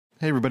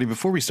Hey everybody,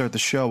 before we start the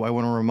show, I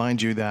want to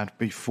remind you that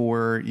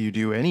before you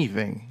do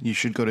anything, you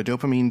should go to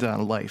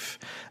dopamine.life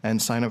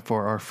and sign up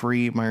for our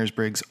free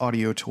Myers-Briggs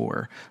audio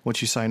tour.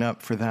 Once you sign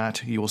up for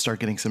that, you will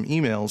start getting some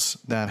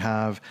emails that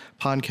have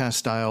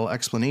podcast-style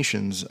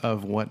explanations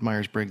of what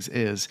Myers-Briggs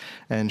is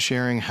and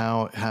sharing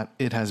how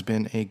it has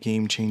been a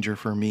game changer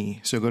for me.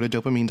 So go to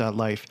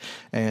dopamine.life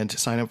and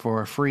sign up for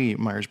our free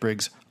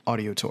Myers-Briggs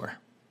audio tour.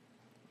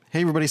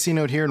 Hey everybody,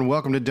 C-Note here, and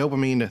welcome to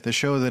Dopamine, the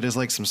show that is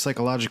like some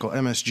psychological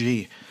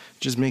MSG.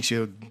 Just makes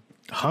you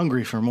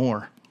hungry for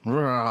more.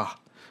 I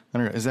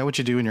don't know. Is that what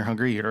you do when you're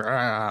hungry?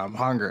 I'm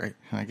hungry.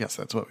 I guess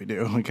that's what we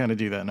do. We kind of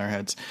do that in our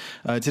heads.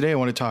 Today I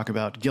want to talk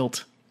about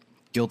guilt.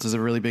 Guilt is a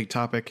really big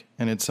topic,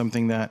 and it's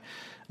something that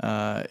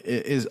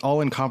is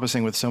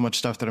all-encompassing with so much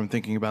stuff that I'm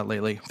thinking about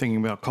lately. Thinking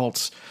about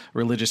cults,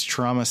 religious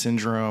trauma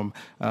syndrome,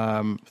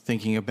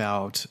 thinking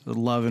about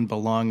love and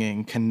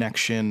belonging,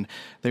 connection.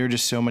 There are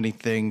just so many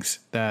things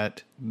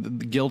that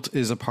guilt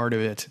is a part of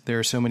it. There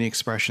are so many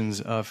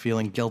expressions of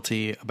feeling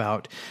guilty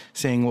about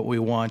saying what we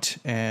want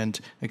and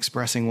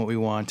expressing what we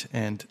want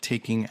and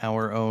taking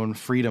our own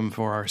freedom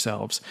for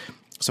ourselves.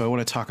 So I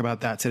want to talk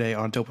about that today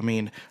on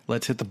Dopamine.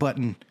 Let's hit the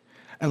button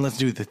and let's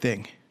do the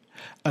thing.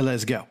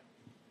 Let's go.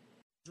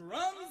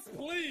 Drums,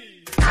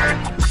 please.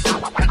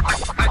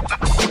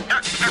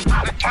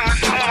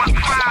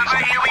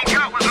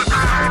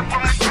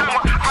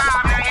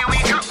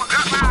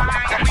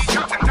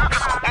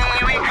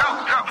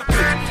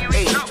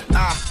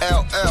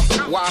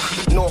 H-I-L-L-Y,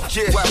 North,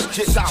 West,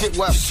 South,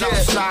 West,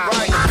 Side,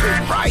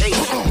 right,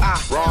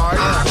 H-I-Y,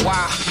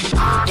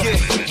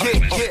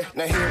 yeah,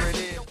 now here it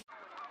is.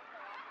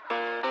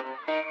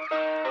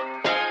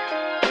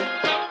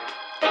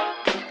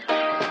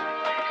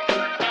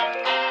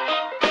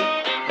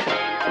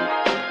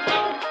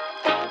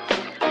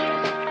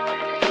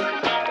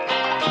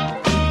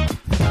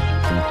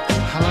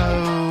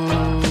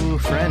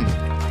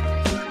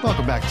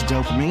 Welcome back to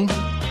Dopamine.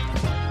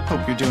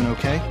 Hope you're doing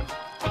okay.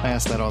 I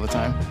ask that all the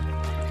time.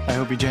 I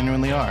hope you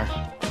genuinely are.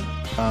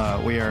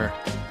 We're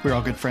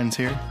all good friends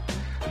here.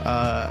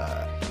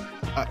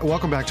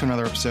 Welcome back to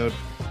another episode.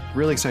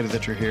 Really excited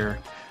that you're here.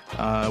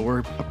 We're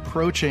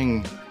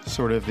approaching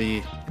sort of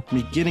the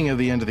beginning of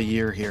the end of the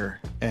year here,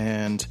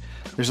 and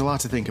there's a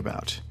lot to think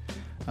about.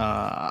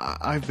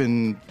 I've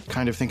been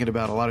kind of thinking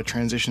about a lot of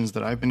transitions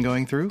that I've been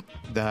going through,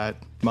 that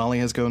Molly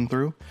has gone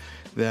through,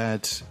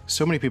 that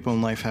so many people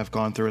in life have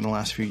gone through in the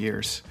last few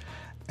years.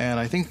 And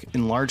I think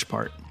in large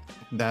part,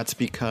 that's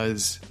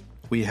because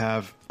we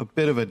have a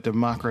bit of a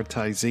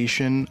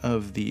democratization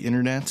of the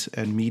internet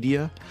and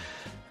media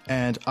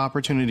and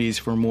opportunities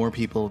for more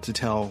people to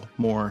tell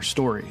more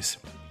stories.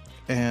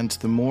 And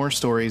the more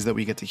stories that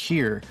we get to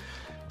hear,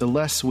 the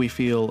less we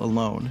feel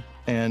alone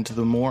and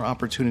the more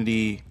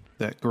opportunity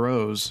that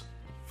grows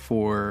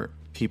for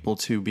people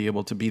to be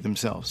able to be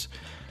themselves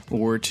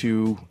or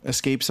to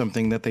escape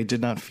something that they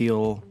did not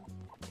feel,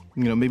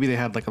 maybe they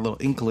had like a little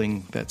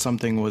inkling that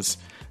something was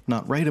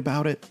not right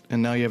about it,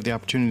 and now you have the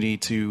opportunity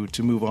to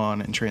move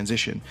on and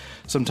transition.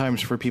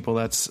 Sometimes for people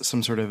that's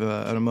some sort of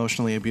an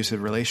emotionally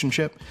abusive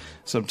relationship.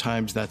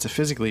 Sometimes that's a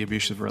physically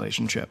abusive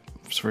relationship.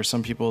 For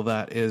some people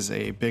that is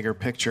a bigger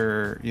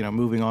picture,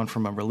 moving on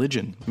from a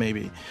religion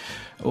maybe,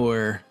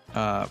 or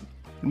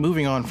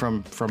moving on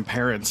from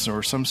parents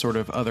or some sort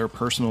of other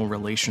personal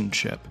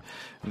relationship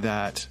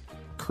that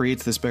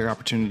creates this bigger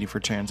opportunity for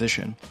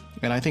transition.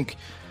 And I think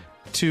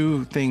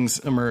two things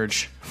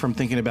emerge from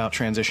thinking about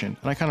transition.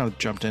 And I kind of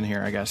jumped in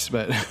here, I guess,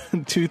 but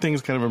two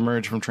things kind of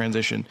emerge from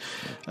transition.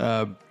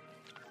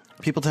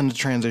 People tend to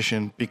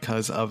transition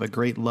because of a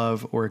great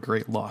love or a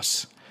great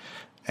loss.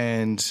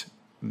 And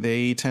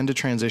they tend to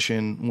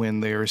transition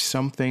when there's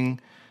something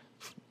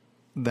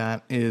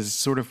that is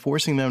sort of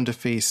forcing them to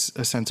face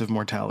a sense of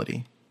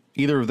mortality.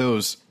 Either of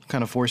those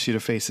kind of force you to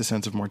face a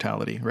sense of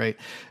mortality, right?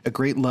 A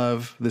great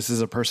love, this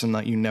is a person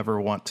that you never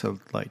want to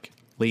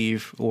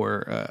leave,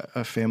 or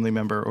a family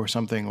member or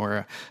something,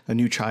 or a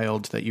new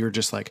child that you're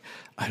just like,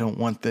 I don't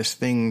want this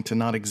thing to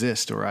not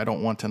exist, or I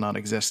don't want to not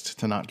exist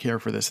to not care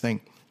for this thing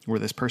or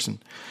this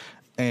person.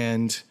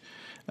 And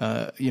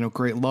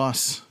great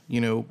loss,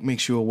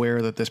 makes you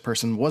aware that this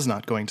person was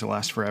not going to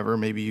last forever.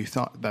 Maybe you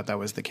thought that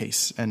was the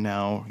case, and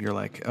now you're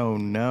like, oh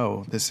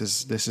no, this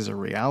is a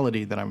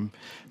reality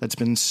that's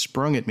been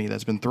sprung at me,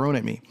 that's been thrown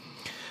at me,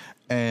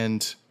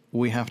 and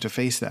we have to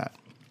face that.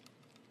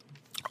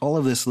 All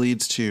of this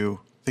leads to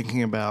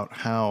thinking about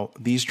how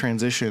these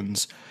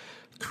transitions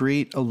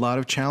create a lot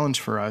of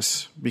challenge for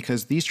us,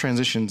 because these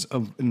transitions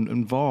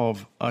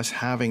involve us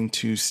having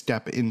to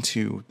step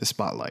into the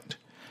spotlight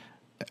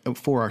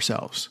for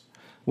ourselves.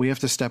 We have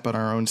to step on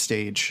our own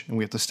stage, and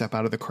we have to step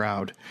out of the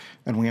crowd,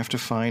 and we have to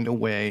find a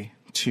way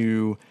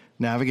to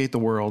navigate the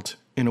world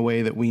in a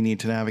way that we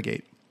need to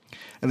navigate.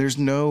 And there's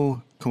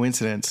no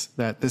coincidence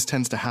that this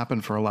tends to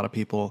happen for a lot of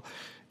people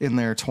in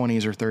their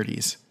 20s or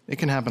 30s. It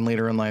can happen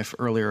later in life,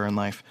 earlier in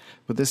life,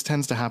 but this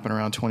tends to happen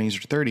around 20s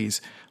or 30s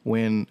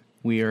when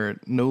we are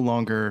no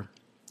longer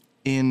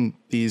in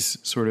these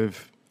sort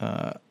of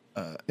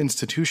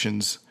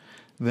institutions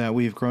that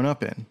we've grown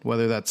up in,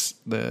 whether that's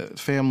the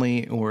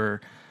family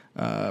or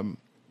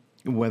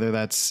whether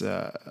that's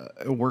a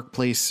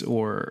workplace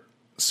or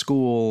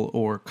school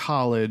or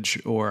college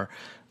or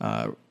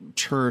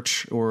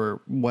church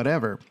or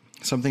whatever,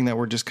 something that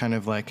we're just kind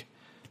of like,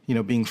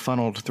 being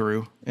funneled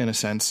through in a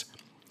sense.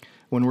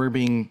 When we're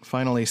being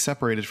finally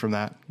separated from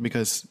that,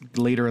 because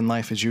later in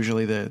life is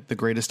usually the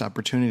greatest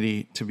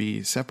opportunity to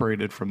be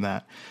separated from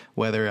that,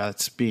 whether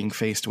that's being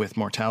faced with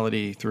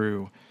mortality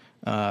through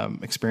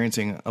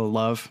experiencing a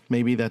love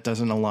maybe that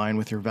doesn't align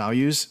with your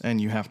values,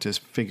 and you have to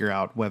figure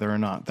out whether or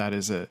not that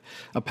is a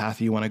path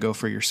you want to go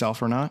for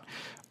yourself or not,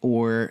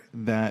 or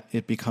that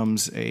it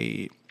becomes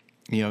you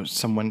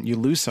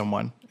lose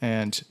someone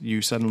and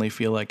you suddenly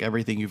feel like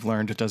everything you've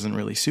learned doesn't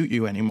really suit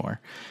you anymore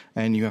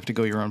and you have to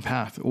go your own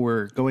path.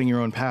 Or going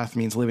your own path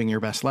means living your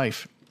best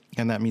life,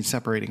 and that means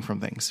separating from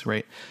things,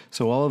 right?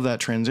 So all of that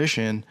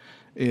transition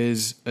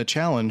is a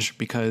challenge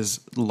because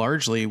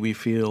largely we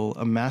feel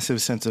a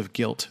massive sense of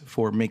guilt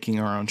for making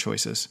our own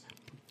choices.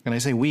 And I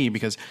say we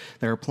because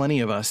there are plenty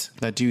of us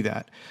that do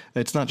that.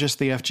 It's not just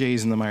the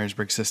FJs in the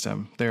Myers-Briggs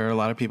system. There are a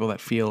lot of people that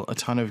feel a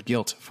ton of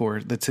guilt for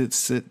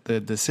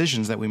the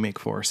decisions that we make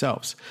for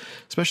ourselves,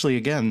 especially,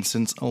 again,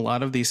 since a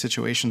lot of these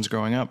situations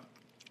growing up,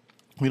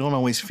 we don't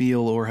always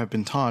feel or have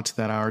been taught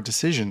that our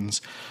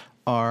decisions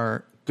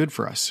are good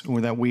for us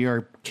or that we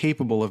are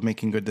capable of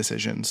making good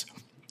decisions.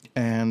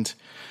 And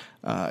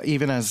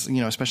even as,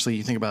 especially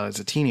you think about it as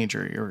a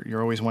teenager,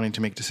 you're always wanting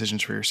to make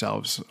decisions for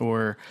yourselves.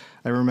 Or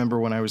I remember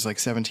when I was like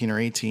 17 or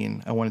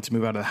 18, I wanted to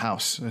move out of the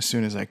house as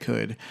soon as I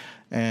could.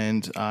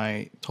 And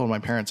I told my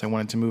parents I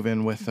wanted to move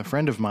in with a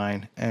friend of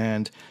mine,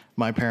 and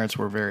my parents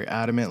were very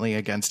adamantly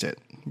against it.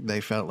 They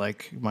felt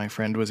like my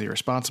friend was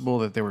irresponsible,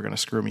 that they were going to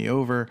screw me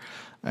over,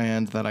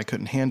 and that I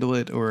couldn't handle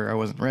it or I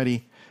wasn't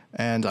ready.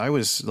 And I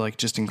was like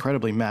just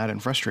incredibly mad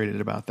and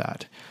frustrated about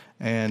that.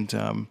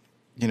 And,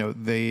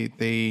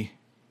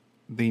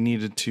 they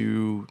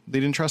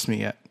didn't trust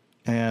me yet.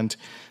 And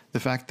the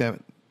fact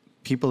that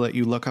people that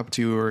you look up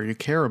to or you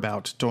care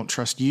about don't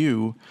trust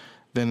you,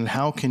 then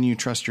how can you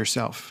trust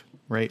yourself,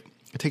 right?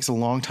 It takes a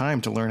long time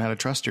to learn how to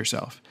trust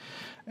yourself.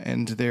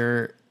 And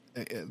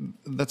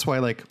that's why,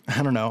 like,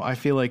 I don't know, I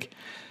feel like,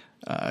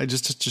 I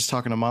just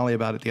talking to Molly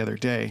about it the other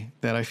day,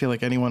 that I feel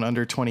like anyone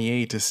under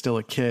 28 is still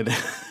a kid.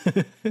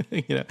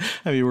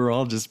 We're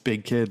all just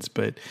big kids,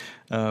 but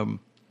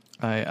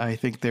I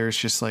think there's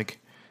just like,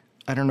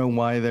 I don't know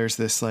why there's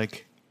this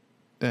like,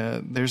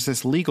 there's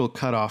this legal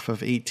cutoff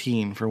of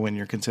 18 for when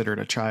you're considered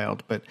a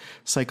child, but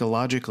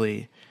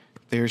psychologically,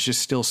 there's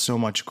just still so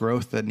much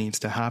growth that needs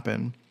to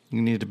happen.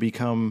 You need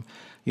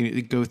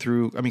to go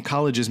through,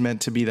 college is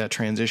meant to be that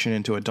transition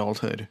into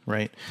adulthood,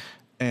 right?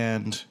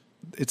 And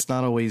it's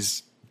not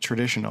always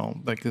traditional.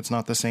 Like, it's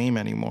not the same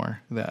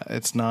anymore. That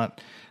it's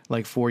not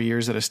like 4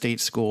 years at a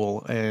state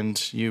school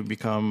and you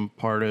become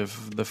part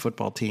of the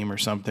football team or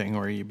something,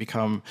 or you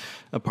become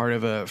a part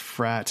of a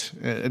frat.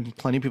 And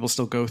plenty of people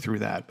still go through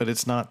that, but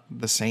it's not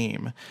the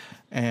same.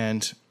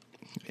 And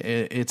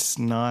it's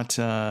not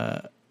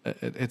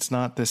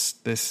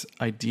this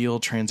ideal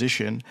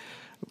transition.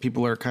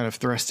 People are kind of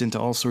thrust into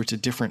all sorts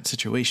of different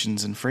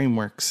situations and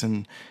frameworks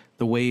and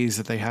the ways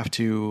that they have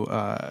to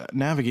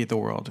navigate the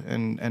world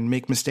and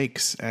make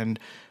mistakes and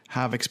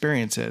have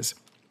experiences.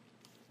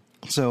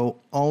 So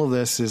all of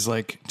this is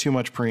like too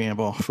much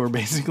preamble for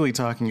basically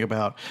talking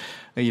about,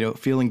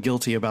 feeling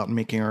guilty about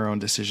making our own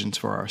decisions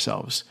for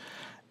ourselves.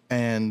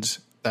 And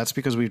that's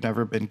because we've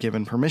never been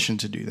given permission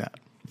to do that.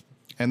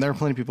 And there are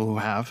plenty of people who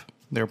have.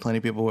 There are plenty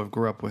of people who have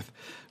grew up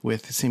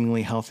with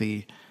seemingly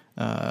healthy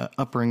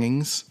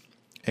upbringings,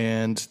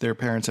 and their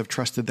parents have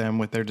trusted them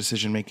with their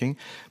decision making.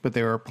 But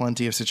there are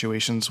plenty of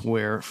situations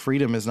where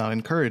freedom is not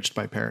encouraged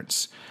by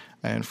parents,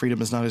 and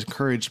freedom is not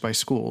encouraged by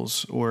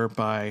schools or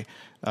by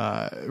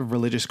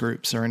religious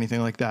groups or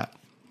anything like that.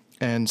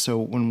 And so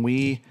when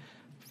we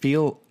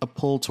feel a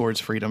pull towards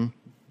freedom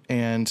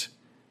and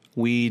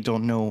we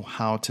don't know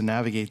how to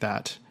navigate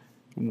that,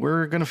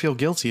 we're going to feel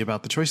guilty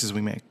about the choices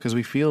we make, because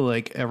we feel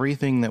like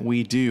everything that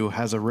we do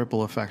has a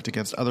ripple effect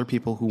against other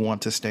people who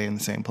want to stay in the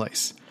same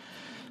place.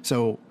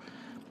 So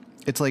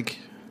it's like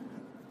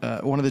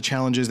one of the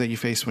challenges that you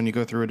face when you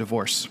go through a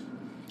divorce.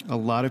 A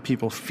lot of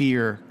people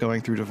fear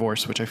going through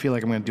divorce, which I feel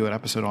like I'm going to do an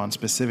episode on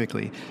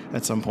specifically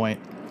at some point,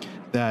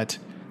 that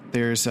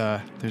there's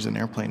an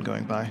airplane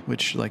going by,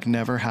 which like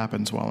never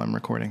happens while I'm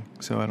recording.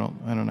 So I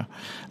don't know.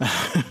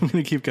 I'm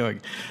going to keep going.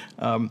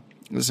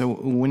 So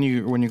when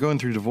you're going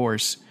through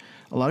divorce,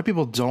 a lot of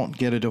people don't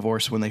get a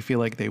divorce when they feel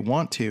like they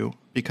want to,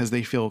 because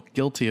they feel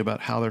guilty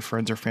about how their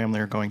friends or family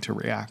are going to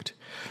react,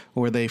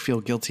 or they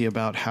feel guilty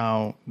about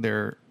how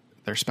their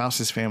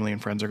spouse's family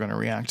and friends are going to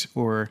react,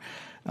 or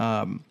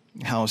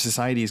how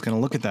society is going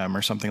to look at them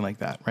or something like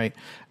that, right?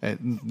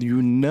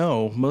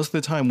 Most of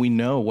the time we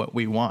know what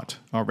we want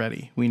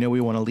already. We know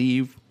we want to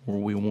leave, or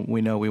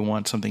we know we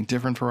want something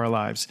different for our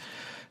lives.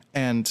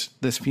 And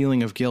this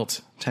feeling of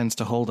guilt tends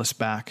to hold us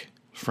back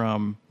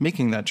from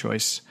making that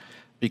choice,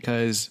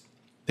 because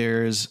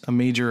there's a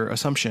major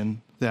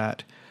assumption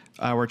that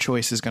our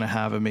choice is going to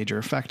have a major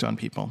effect on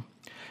people.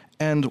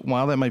 And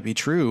while that might be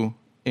true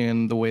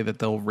in the way that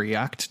they'll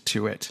react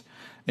to it,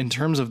 in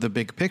terms of the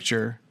big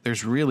picture,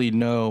 there's really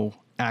no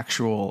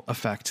actual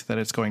effect that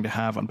it's going to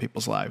have on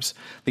people's lives.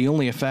 The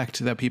only effect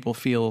that people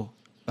feel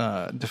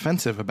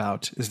defensive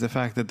about is the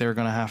fact that they're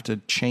going to have to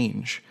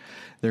change.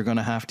 They're going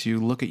to have to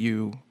look at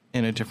you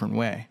in a different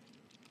way,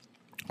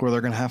 or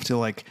they're going to have to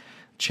like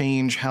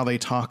change how they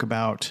talk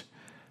about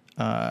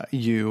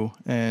you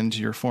and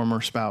your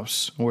former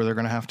spouse, or they're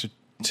going to have to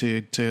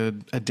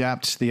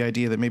adapt to the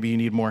idea that maybe you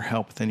need more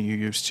help than you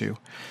used to,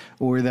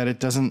 or that it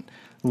doesn't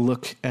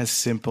look as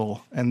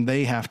simple, and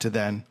they have to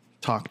then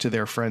talk to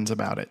their friends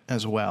about it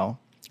as well,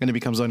 and it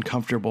becomes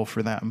uncomfortable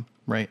for them,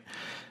 right?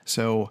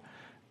 So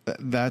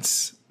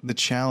that's the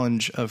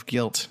challenge of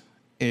guilt,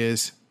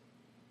 is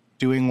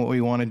doing what we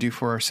want to do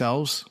for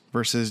ourselves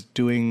versus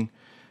doing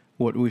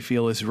what we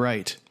feel is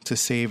right to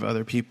save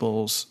other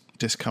people's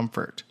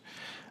discomfort.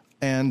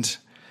 And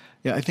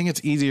yeah, I think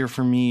it's easier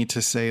for me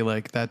to say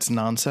like, that's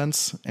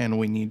nonsense and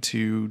we need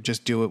to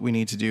just do what we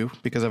need to do,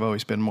 because I've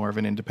always been more of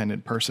an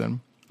independent person.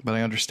 But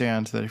I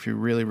understand that if you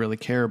really, really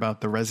care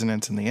about the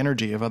resonance and the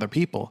energy of other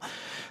people,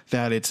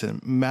 that it's a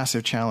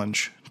massive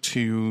challenge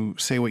to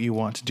say what you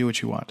want, to do what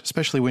you want,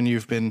 especially when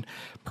you've been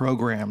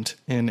programmed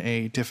in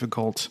a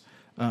difficult,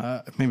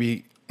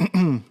 maybe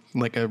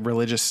like a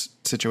religious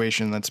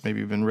situation that's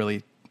maybe been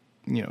really,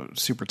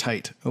 super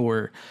tight,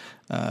 or,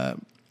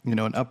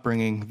 an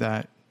upbringing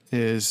that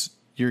is,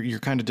 you're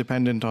kind of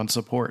dependent on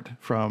support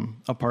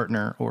from a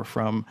partner or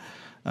from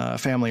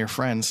family or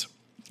friends.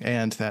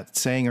 And that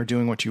saying or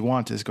doing what you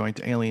want is going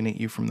to alienate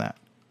you from that.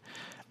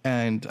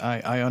 And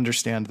I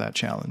understand that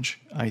challenge.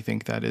 I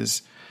think that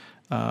is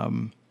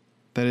a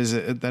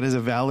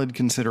valid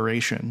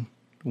consideration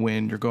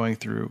when you're going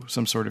through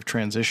some sort of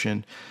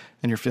transition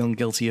and you're feeling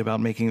guilty about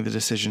making the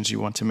decisions you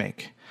want to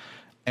make.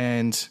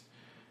 And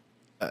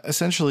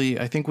essentially,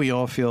 I think we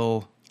all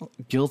feel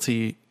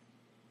guilty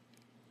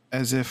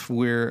as if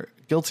we're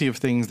guilty of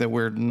things that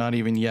we're not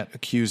even yet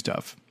accused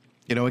of.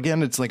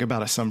 Again, it's like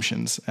about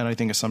assumptions, and I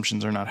think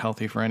assumptions are not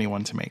healthy for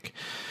anyone to make.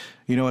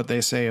 You know what they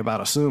say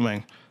about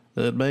assuming?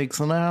 It makes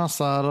an ass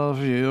out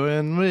of you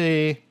and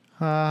me.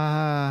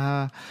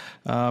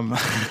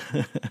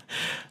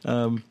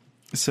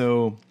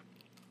 So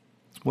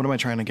what am I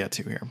trying to get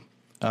to here?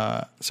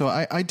 So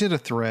I did a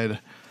thread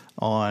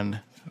on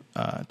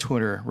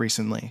Twitter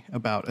recently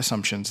about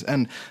assumptions,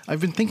 and I've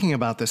been thinking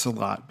about this a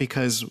lot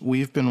because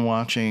we've been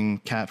watching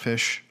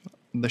Catfish,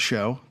 the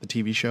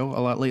TV show,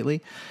 a lot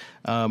lately.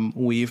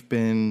 We've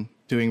been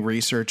doing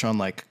research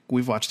on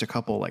we've watched a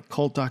couple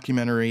cult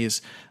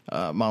documentaries.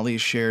 Molly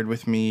shared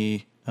with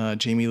me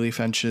Jamie Lee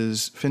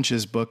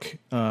Finch's book,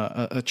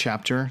 a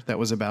chapter that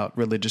was about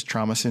religious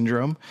trauma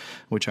syndrome,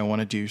 which I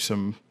want to do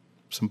some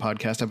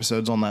podcast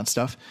episodes on that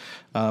stuff.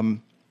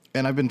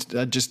 And I've been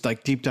just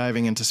deep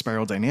diving into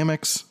spiral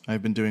dynamics.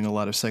 I've been doing a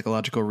lot of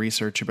psychological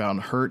research about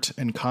hurt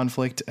and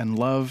conflict and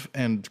love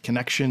and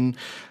connection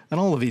and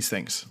all of these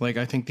things.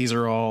 I think these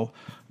are all,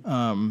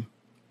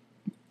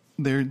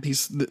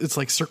 it's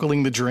like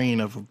circling the drain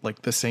of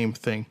the same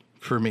thing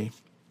for me.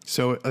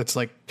 So it's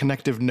like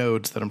connective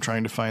nodes that I'm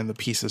trying to find the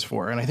pieces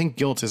for. And I think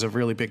guilt is a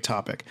really big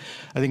topic.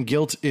 I think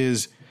guilt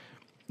is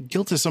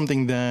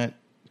something that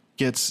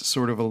gets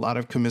sort of a lot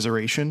of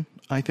commiseration.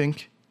 I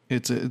think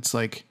it's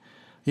like,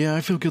 yeah,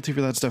 I feel guilty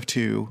for that stuff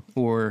too.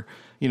 Or,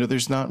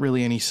 there's not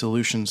really any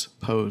solutions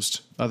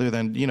posed other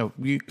than,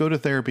 you go to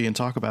therapy and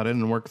talk about it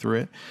and work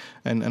through it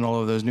and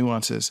all of those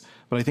nuances.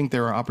 But I think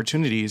there are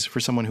opportunities for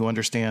someone who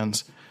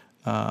understands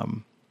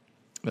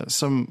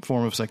some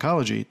form of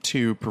psychology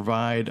to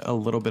provide a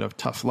little bit of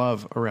tough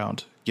love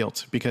around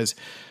guilt, because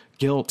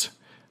guilt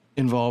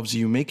involves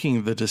you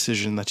making the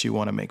decision that you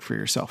want to make for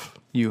yourself.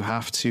 You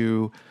have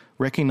to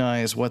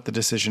recognize what the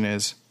decision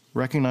is,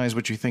 recognize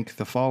what you think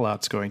the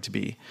fallout's going to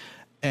be,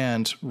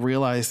 and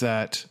realize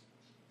that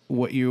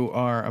what you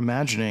are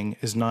imagining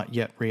is not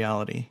yet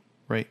reality,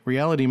 right?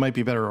 Reality might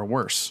be better or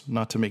worse,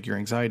 not to make your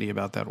anxiety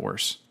about that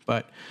worse.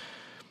 But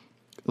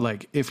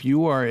if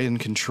you are in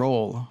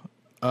control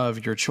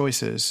of your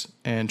choices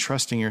and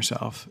trusting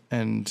yourself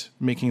and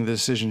making the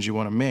decisions you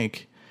want to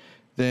make,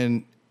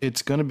 then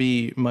it's going to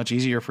be much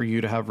easier for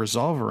you to have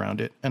resolve around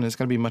it. And it's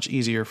going to be much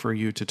easier for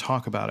you to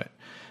talk about it.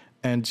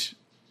 And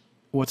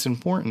what's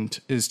important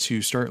is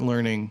to start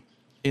learning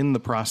in the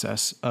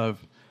process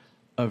of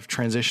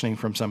transitioning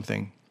from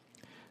something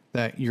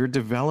that you're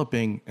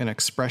developing an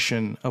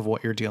expression of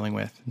what you're dealing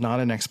with, not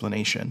an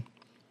explanation.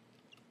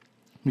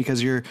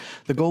 Because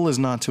the goal is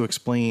not to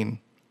explain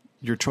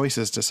your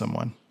choices to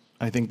someone.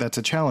 I think that's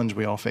a challenge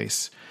we all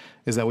face,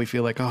 is that we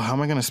feel like, oh, how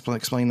am I going to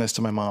explain this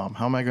to my mom?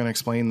 How am I going to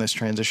explain this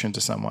transition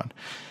to someone?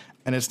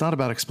 And it's not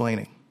about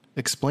explaining.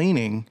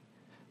 Explaining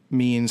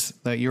means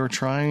that you're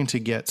trying to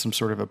get some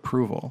sort of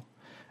approval,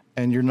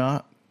 and you're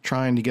not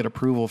trying to get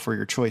approval for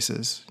your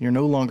choices. You're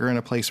no longer in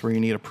a place where you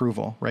need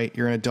approval, right?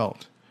 You're an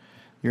adult.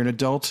 You're an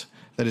adult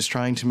that is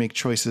trying to make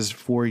choices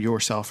for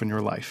yourself in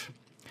your life.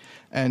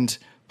 And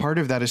part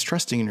of that is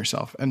trusting in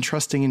yourself and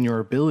trusting in your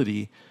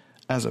ability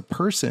as a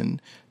person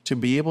to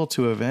be able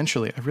to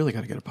eventually, I really got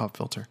to get a pop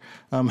filter,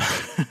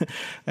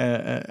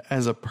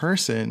 as a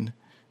person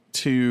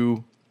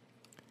to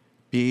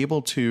be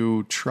able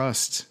to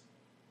trust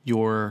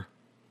your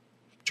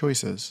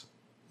choices.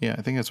 Yeah,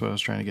 I think that's what I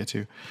was trying to get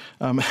to.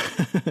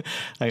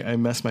 I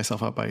messed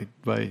myself up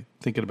by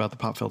thinking about the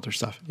pop filter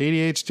stuff.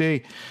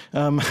 ADHD.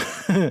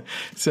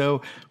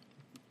 So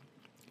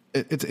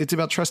it's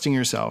about trusting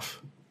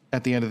yourself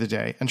at the end of the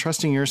day, and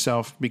trusting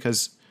yourself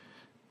because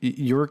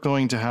you're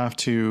going to have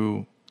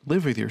to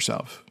live with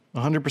yourself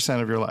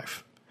 100% of your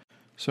life.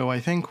 So I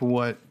think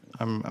what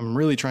I'm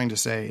really trying to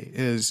say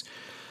is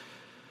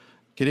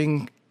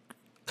getting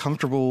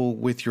comfortable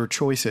with your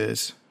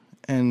choices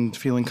and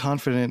feeling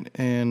confident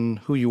in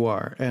who you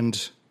are,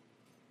 and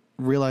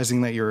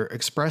realizing that you're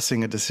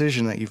expressing a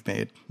decision that you've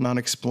made, not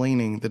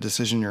explaining the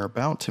decision you're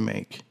about to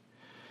make,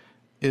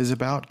 is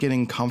about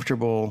getting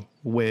comfortable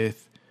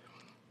with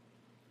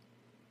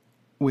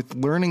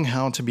learning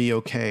how to be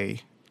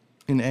okay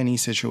in any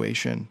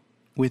situation,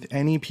 with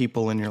any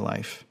people in your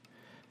life,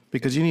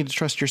 because you need to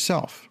trust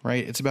yourself,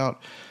 right? It's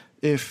about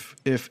if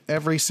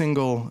every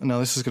single, now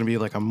this is going to be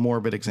like a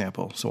morbid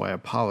example, so I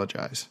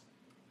apologize,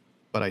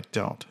 but I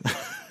don't.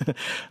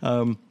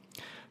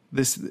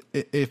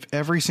 If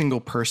every single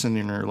person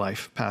in your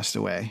life passed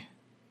away,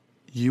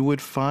 you would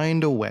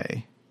find a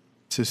way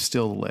to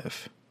still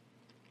live.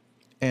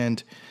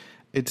 And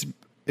it's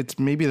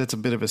maybe that's a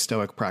bit of a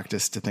stoic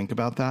practice to think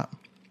about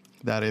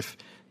that if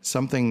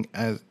something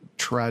as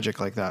tragic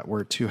like that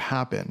were to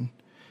happen,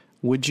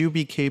 would you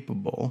be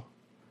capable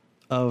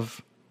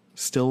of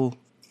still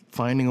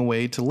finding a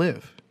way to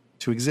live,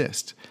 to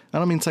exist? I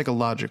don't mean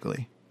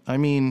psychologically. I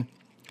mean,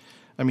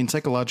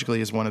 psychologically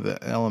is one of the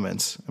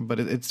elements, but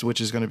which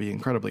is going to be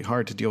incredibly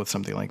hard to deal with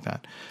something like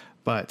that.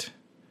 But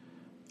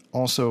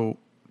also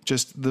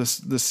just the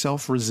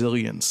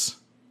self-resilience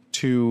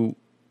to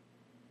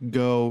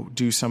go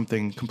do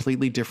something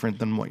completely different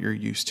than what you're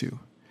used to.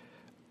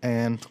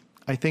 And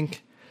I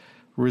think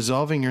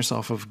resolving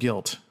yourself of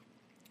guilt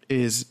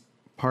is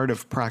part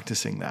of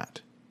practicing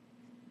that.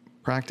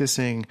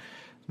 Practicing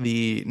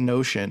the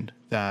notion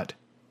that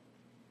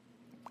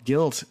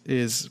guilt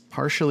is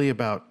partially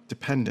about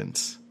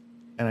dependence.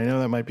 And I know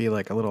that might be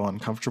like a little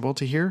uncomfortable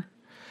to hear,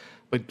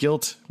 but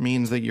guilt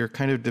means that you're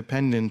kind of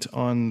dependent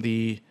on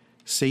the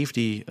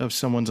safety of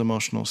someone's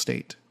emotional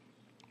state,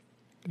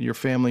 your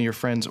family, your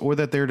friends, or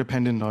that they're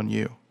dependent on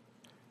you,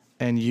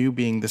 and you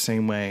being the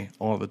same way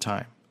all the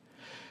time,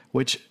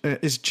 which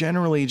is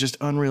generally just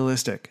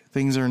unrealistic.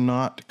 Things are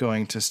not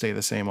going to stay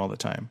the same all the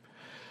time.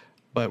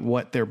 But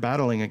what they're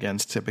battling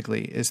against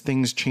typically is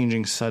things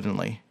changing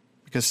suddenly,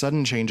 because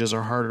sudden changes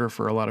are harder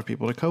for a lot of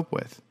people to cope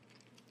with.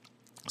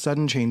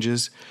 Sudden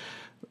changes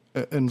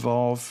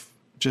involve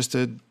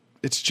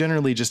it's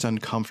generally just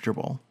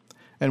uncomfortable.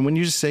 And when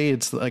you just say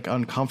it's like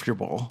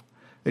uncomfortable,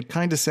 it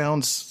kind of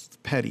sounds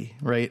petty,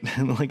 right?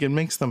 Like it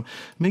makes them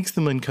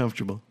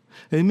uncomfortable.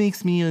 It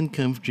makes me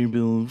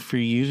uncomfortable for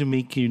you to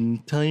make your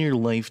entire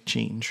life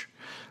change.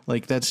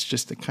 Like that's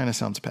just, it kind of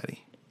sounds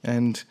petty.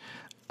 And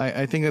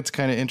I think that's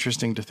kind of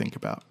interesting to think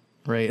about,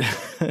 right?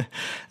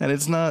 And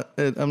it's not,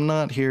 I'm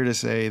not here to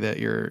say that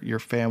your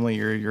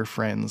family or your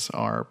friends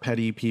are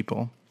petty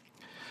people,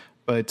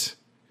 but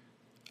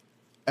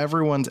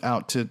everyone's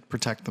out to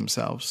protect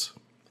themselves.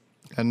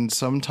 And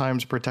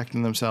sometimes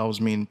protecting themselves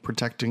mean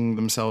protecting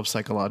themselves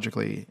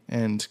psychologically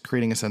and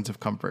creating a sense of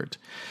comfort.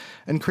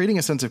 And creating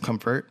a sense of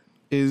comfort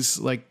is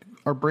like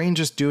our brain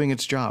just doing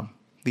its job.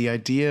 The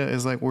idea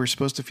is like we're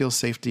supposed to feel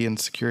safety and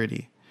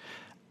security.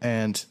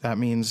 And that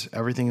means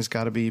everything's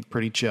got to be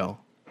pretty chill.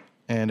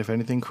 And if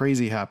anything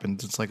crazy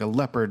happens, it's like a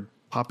leopard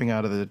popping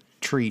out of the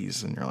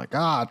trees. And you're like,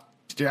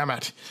 damn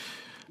it.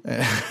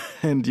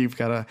 And you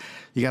got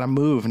to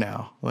move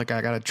now. Like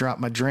I got to drop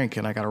my drink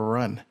and I got to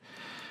run.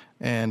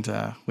 And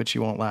which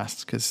you won't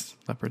last because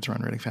leopards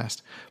run really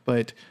fast.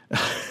 But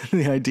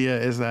the idea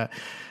is that,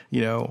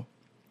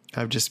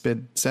 I've just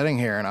been sitting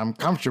here and I'm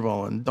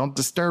comfortable and don't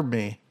disturb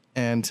me.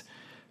 And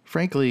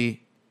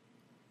frankly,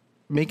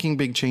 making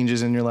big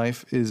changes in your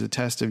life is a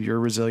test of your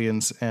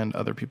resilience and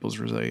other people's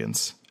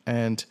resilience.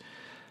 And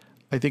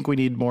I think we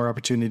need more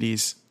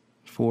opportunities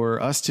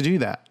for us to do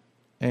that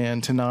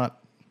and to not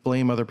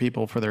blame other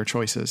people for their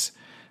choices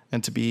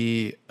and to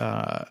be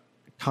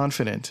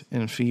confident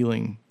in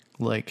feeling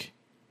like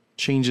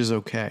change is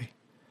okay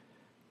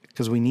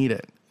because we need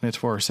it and it's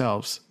for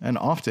ourselves. And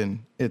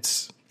often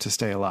it's to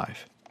stay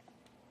alive.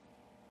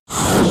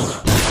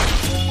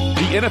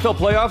 The NFL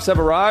playoffs have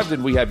arrived,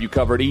 and we have you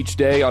covered each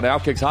day on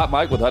Outkick's Hot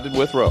Mic with Hutton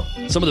Withrow.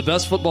 Some of the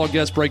best football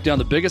guests break down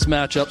the biggest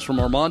matchups, from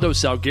Armando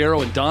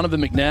Salguero and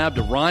Donovan McNabb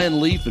to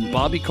Ryan Leaf and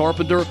Bobby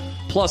Carpenter.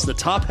 plus the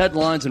top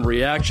headlines and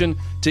reaction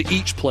to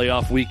each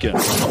playoff weekend.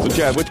 So,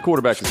 Chad, which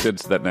quarterback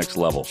ascends to that next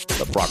level?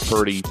 Brock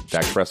Purdy,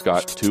 Dak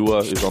Prescott, Tua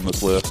is on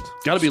this list.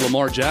 Got to be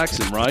Lamar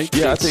Jackson, right?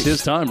 Yeah, it's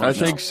his time right now. I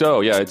think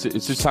so. Yeah, it's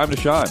his time to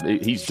shine.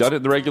 He's done it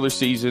in the regular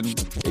season.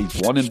 He's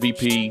won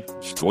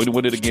MVP. He's going to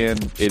win it again.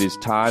 It is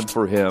time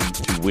for him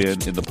to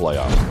win in the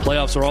playoffs.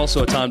 Playoffs are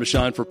also a time to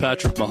shine for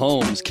Patrick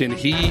Mahomes. Can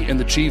he and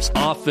the Chiefs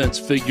offense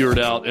figure it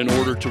out in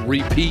order to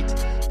repeat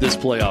this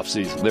playoff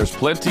season? There's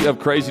plenty of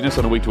craziness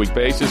on a week-to-week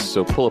basis,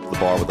 so pull up the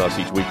bar with us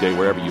each weekday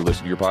wherever you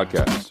listen to your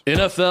podcasts.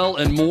 NFL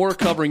and more,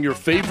 covering your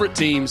favorite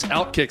teams.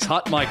 Outkick's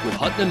Hot Mic with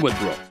Hutton and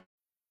Withrow.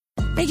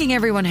 Making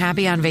everyone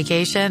happy on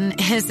vacation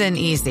isn't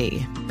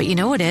easy. But you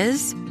know what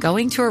is?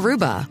 Going to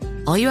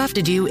Aruba. All you have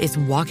to do is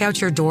walk out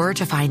your door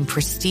to find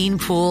pristine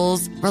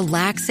pools,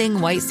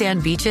 relaxing white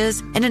sand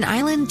beaches, and an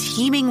island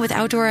teeming with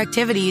outdoor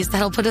activities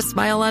that'll put a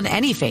smile on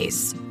any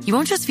face. You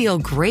won't just feel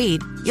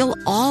great, you'll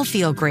all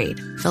feel great,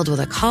 filled with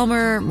a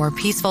calmer, more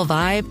peaceful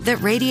vibe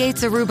that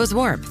radiates Aruba's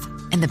warmth.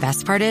 And the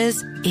best part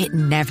is, it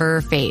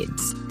never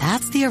fades.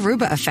 That's the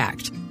Aruba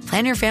effect.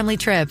 Plan your family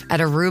trip at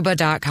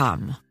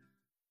Aruba.com.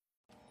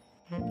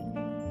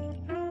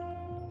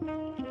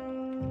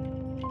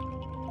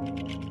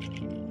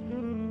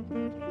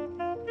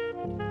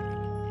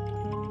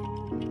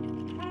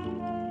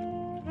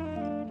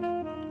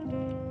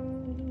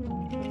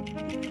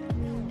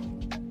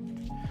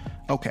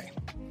 Okay,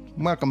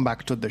 welcome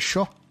back to the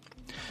show.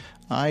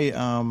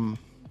 I'm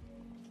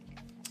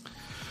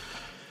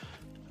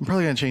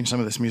probably gonna change some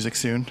of this music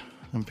soon.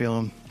 I'm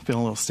feeling a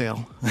little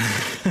stale.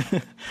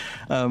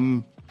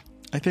 I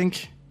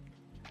think,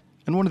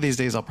 and one of these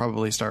days I'll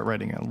probably start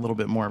writing a little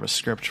bit more of a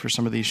script for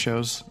some of these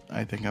shows.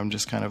 I think I'm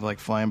just kind of like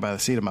flying by the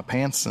seat of my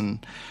pants,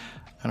 and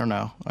I don't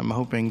know. I'm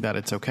hoping that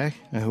it's okay.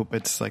 I hope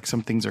it's like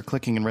some things are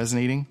clicking and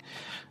resonating.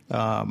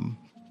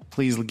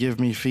 Please give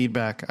me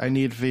feedback. I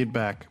need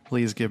feedback.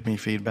 Please give me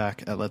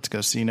feedback at Let's Go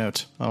C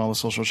Note on all the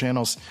social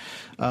channels.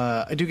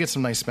 I do get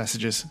some nice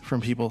messages from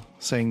people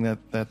saying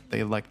that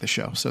they like the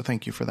show, so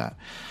thank you for that.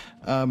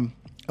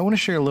 I want to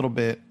share a little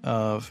bit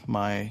of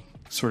my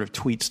sort of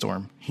tweet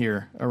storm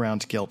here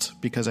around guilt,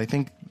 because I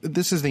think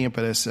this is the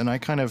impetus, and I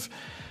kind of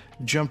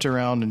jumped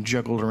around and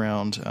juggled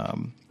around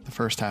the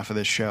first half of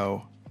this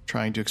show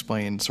trying to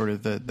explain sort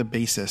of the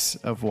basis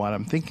of what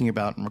I'm thinking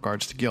about in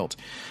regards to guilt.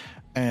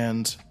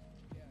 And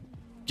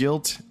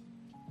guilt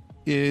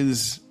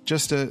is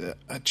just a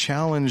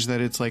challenge that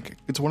it's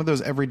one of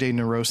those everyday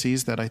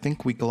neuroses that I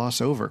think we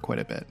gloss over quite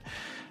a bit.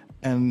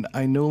 And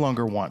I no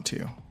longer want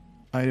to.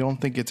 I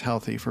don't think it's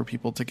healthy for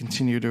people to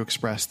continue to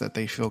express that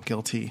they feel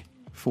guilty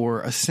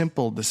for a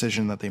simple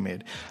decision that they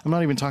made. I'm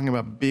not even talking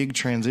about big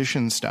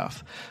transition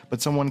stuff,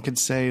 but someone could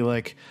say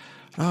like,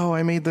 oh,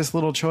 I made this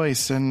little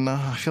choice and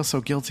I feel so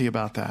guilty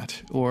about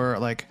that. Or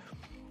like,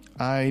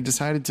 I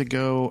decided to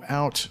go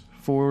out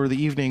for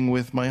the evening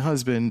with my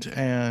husband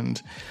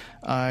and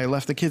I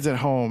left the kids at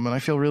home and I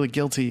feel really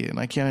guilty and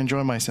I can't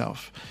enjoy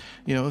myself,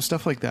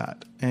 stuff like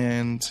that.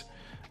 And,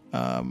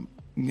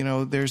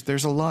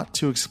 there's a lot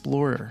to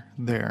explore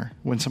there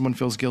when someone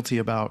feels guilty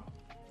about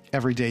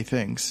everyday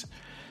things,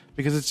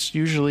 because it's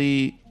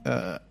usually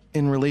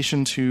in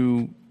relation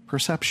to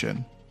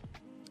perception.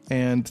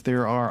 And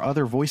there are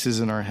other voices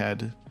in our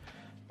head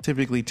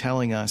typically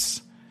telling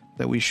us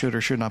that we should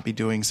or should not be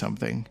doing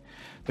something.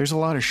 There's a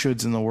lot of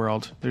shoulds in the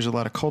world. There's a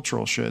lot of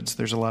cultural shoulds.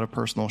 There's a lot of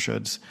personal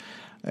shoulds.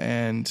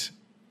 And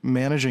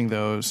managing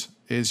those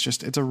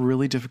it's a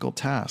really difficult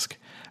task.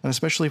 And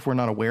especially if we're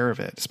not aware of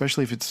it,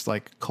 especially if it's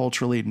like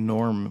culturally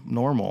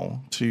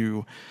normal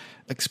to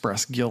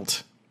express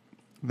guilt,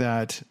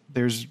 that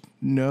there's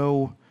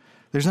not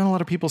a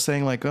lot of people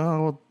saying like,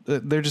 oh,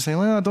 they're just saying,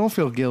 oh, don't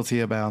feel guilty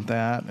about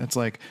that. It's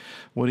like,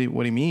 what do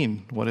you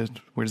mean? Where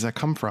does that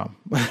come from?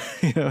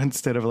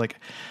 Instead of like,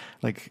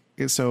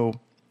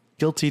 so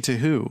guilty to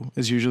who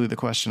is usually the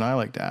question I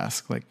like to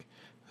ask. Like,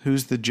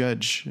 who's the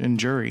judge and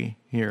jury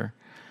here?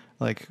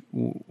 Like,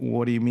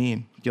 what do you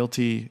mean?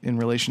 Guilty in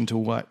relation to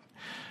what?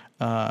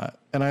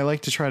 And I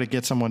like to try to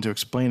get someone to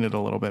explain it a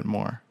little bit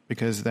more,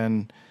 because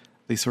then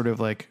they sort of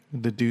like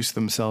deduce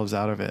themselves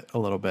out of it a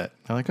little bit.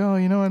 They're like, oh,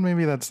 you know what?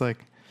 Maybe it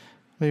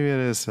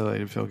is silly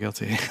to feel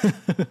guilty.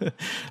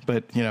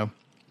 But,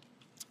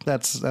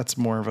 that's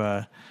more of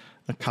a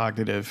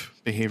cognitive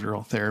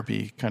behavioral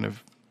therapy kind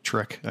of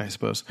trick, I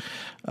suppose.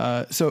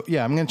 So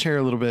yeah, I'm going to share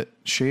a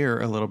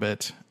little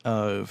bit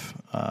of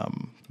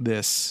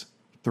this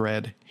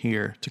thread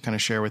here to kind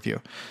of share with you.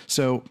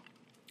 So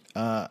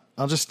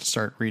I'll just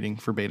start reading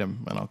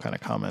verbatim and I'll kind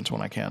of comment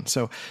when I can.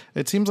 So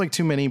it seems like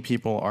too many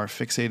people are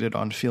fixated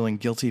on feeling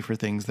guilty for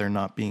things they're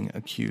not being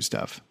accused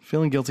of.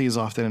 Feeling guilty is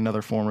often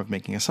another form of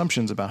making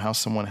assumptions about how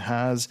someone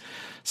has,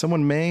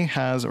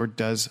 or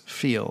does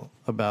feel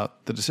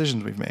about the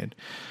decisions we've made.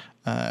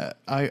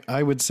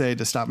 I would say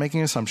to stop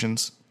making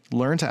assumptions,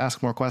 learn to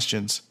ask more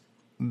questions,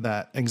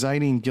 that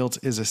anxiety and guilt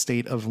is a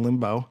state of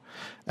limbo,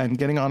 and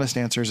getting honest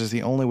answers is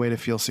the only way to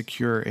feel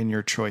secure in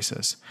your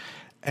choices.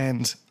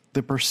 And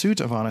the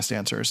pursuit of honest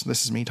answers,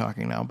 this is me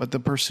talking now, but the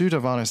pursuit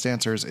of honest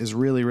answers is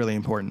really, really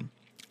important.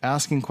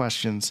 Asking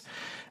questions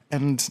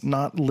and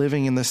not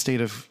living in this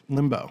state of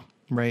limbo,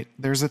 right?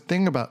 There's a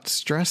thing about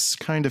stress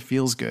kind of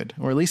feels good,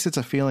 or at least it's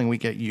a feeling we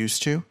get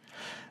used to.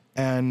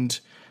 And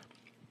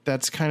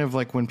that's kind of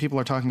like when people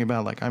are talking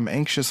about like, I'm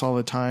anxious all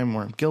the time,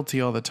 or I'm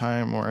guilty all the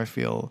time, or I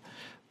feel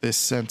this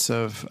sense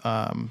of,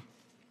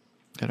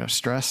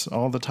 stress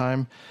all the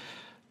time.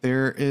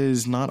 There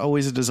is not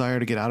always a desire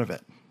to get out of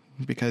it,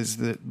 because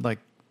it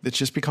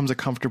just becomes a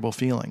comfortable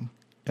feeling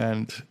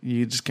and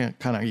you just get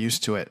kind of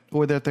used to it.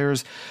 Or that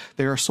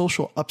there are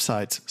social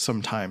upsides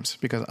sometimes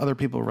because other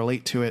people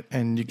relate to it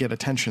and you get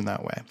attention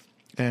that way.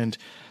 And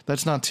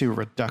that's not to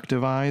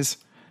reductivize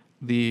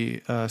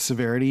the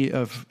severity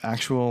of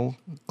actual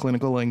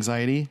clinical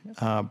anxiety.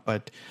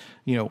 But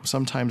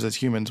sometimes as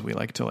humans, we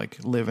like to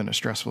live in a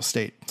stressful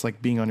state. It's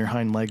like being on your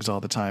hind legs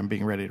all the time,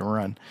 being ready to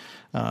run.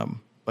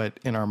 But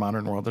in our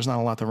modern world, there's not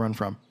a lot to run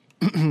from.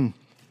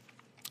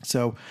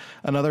 So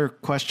another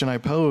question I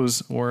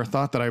pose, or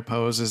thought that I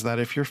pose, is that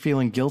if you're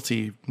feeling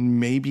guilty,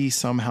 maybe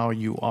somehow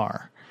you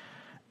are.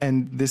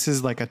 And this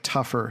is like a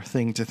tougher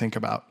thing to think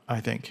about, I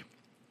think.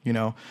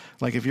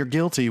 Like if you're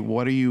guilty,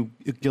 what are you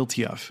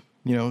guilty of?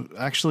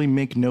 Actually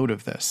make note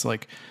of this.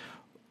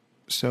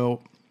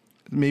 So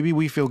maybe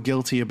we feel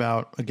guilty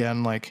about,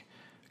 again, like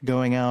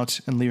going out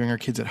and leaving our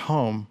kids at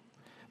home,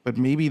 but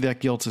maybe that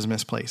guilt is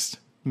misplaced.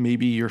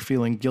 Maybe you're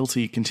feeling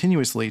guilty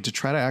continuously to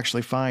try to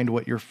actually find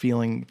what you're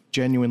feeling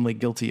genuinely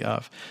guilty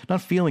of. Not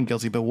feeling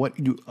guilty, but what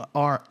you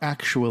are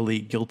actually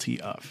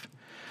guilty of.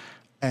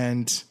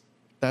 And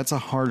that's a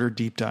harder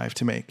deep dive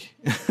to make.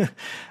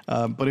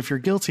 But if you're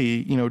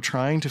guilty,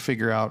 trying to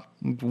figure out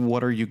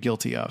what are you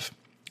guilty of?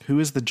 Who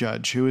is the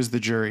judge? Who is the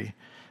jury?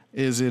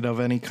 Is it of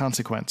any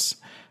consequence?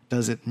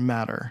 Does it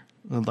matter?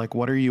 Like,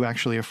 what are you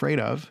actually afraid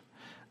of?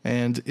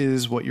 And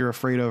is what you're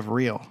afraid of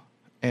real?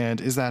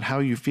 And is that how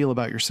you feel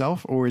about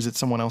yourself, or is it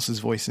someone else's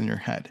voice in your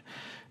head?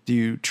 Do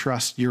you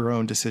trust your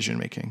own decision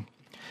making?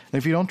 And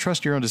if you don't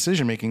trust your own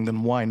decision making,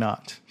 then why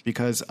not?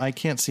 Because I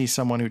can't see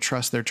someone who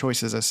trusts their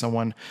choices as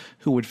someone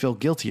who would feel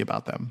guilty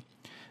about them.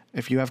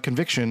 If you have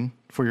conviction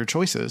for your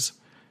choices,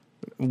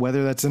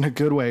 whether that's in a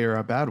good way or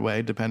a bad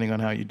way, depending on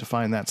how you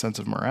define that sense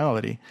of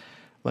morality,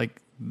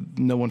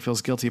 no one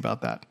feels guilty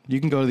about that. You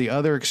can go to the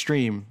other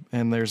extreme,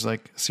 and there's a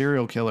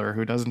serial killer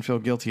who doesn't feel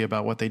guilty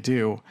about what they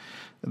do.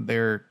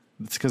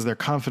 It's because they're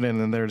confident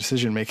in their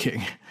decision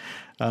making.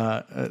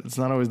 It's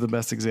not always the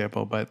best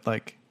example, but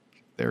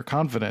they're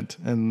confident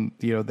and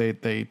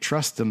they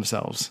trust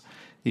themselves,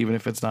 even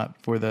if it's not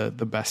for the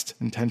best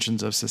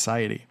intentions of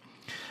society.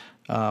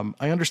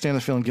 I understand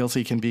that feeling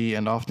guilty can be,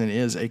 and often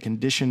is, a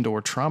conditioned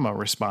or trauma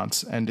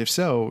response. And if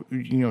so,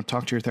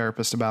 talk to your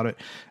therapist about it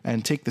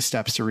and take the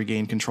steps to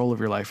regain control of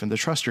your life and to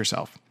trust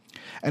yourself.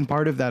 And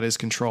part of that is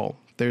control.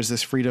 There's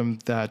this freedom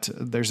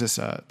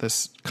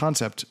this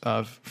concept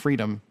of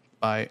freedom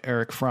by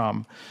Eric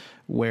Fromm,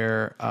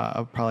 where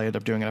I'll probably end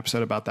up doing an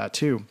episode about that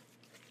too,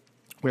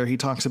 where he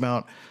talks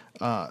about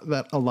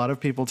that a lot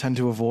of people tend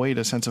to avoid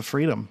a sense of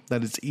freedom,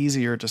 that it's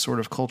easier to sort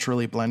of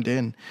culturally blend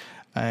in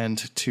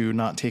and to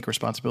not take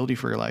responsibility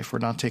for your life or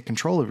not take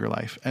control of your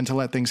life and to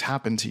let things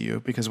happen to you.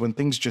 Because when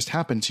things just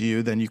happen to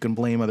you, then you can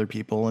blame other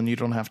people and you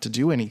don't have to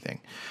do anything,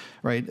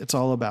 right? It's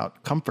all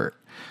about comfort.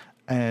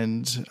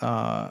 And,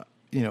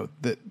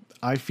 that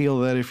I feel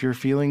that if you're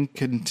feeling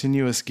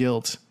continuous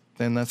guilt,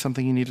 then that's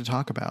something you need to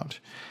talk about.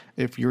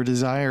 If your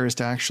desire is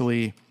to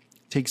actually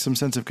take some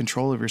sense of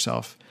control of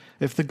yourself,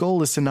 if the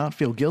goal is to not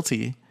feel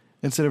guilty,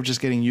 instead of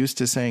just getting used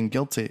to saying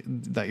guilty,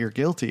 that you're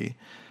guilty,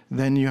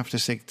 then you have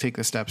to take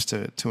the steps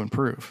to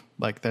improve.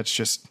 That's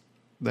just,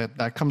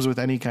 that comes with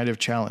any kind of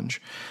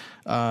challenge.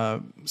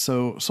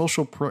 So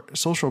social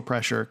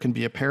pressure can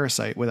be a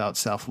parasite without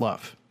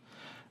self-love.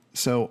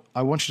 So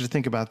I want you to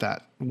think about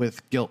that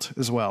with guilt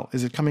as well.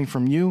 Is it coming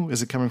from you?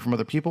 Is it coming from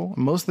other people?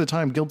 Most of the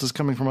time, guilt is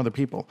coming from other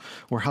people,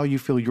 or how you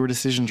feel your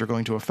decisions are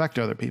going to affect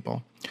other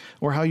people,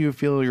 or how you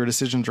feel your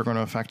decisions are going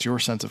to affect your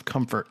sense of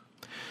comfort.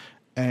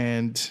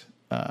 And,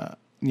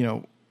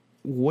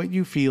 what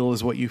you feel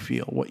is what you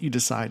feel. What you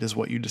decide is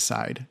what you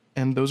decide.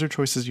 And those are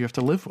choices you have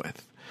to live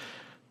with.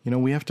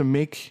 We have to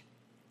make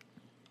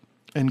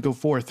and go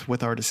forth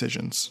with our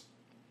decisions.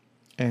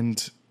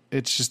 And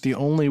it's just the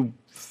only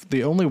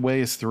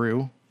way is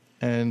through,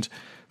 and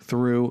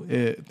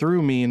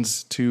through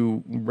means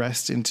to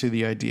rest into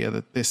the idea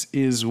that this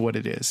is what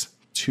it is,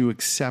 to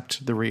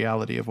accept the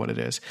reality of what it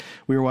is.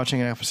 We were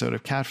watching an episode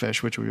of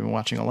Catfish, which we've been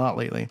watching a lot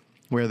lately,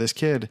 where this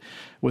kid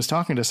was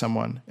talking to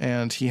someone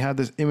and he had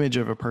this image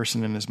of a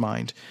person in his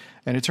mind.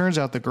 And it turns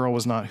out the girl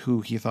was not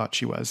who he thought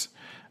she was.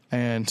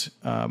 And,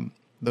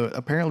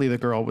 apparently the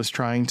girl was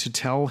trying to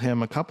tell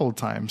him a couple of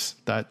times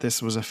that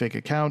this was a fake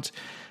account.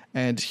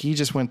 And he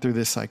just went through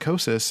this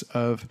psychosis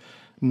of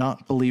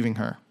not believing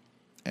her.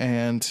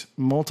 And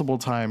multiple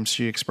times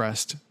she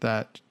expressed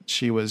that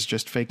she was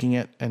just faking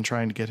it and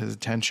trying to get his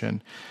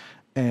attention,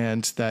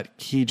 and that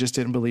he just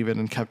didn't believe it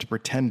and kept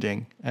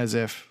pretending as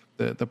if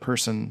the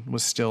person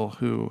was still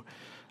who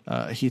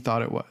he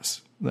thought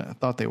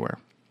they were.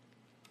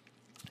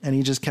 And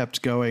he just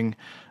kept going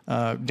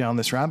down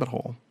this rabbit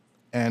hole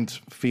and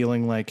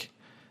feeling like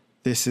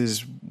this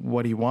is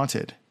what he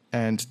wanted,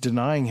 and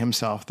denying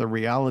himself the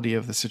reality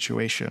of the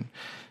situation,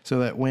 so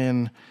that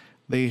when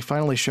they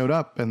finally showed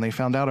up and they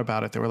found out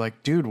about it, they were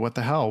like, dude, what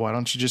the hell? Why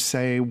don't you just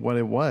say what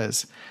it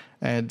was?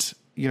 And,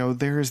 you know,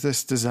 there's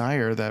this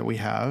desire that we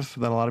have,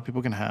 that a lot of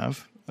people can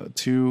have,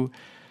 to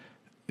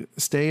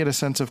stay at a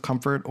sense of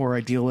comfort or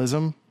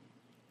idealism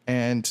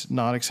and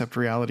not accept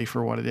reality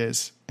for what it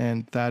is.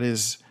 And that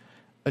is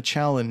a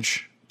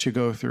challenge to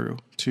go through,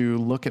 to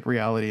look at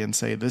reality and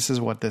say, this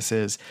is what this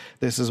is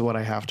what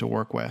I have to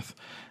work with.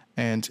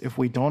 And if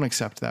we don't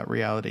accept that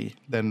reality,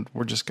 then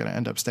we're just going to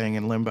end up staying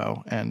in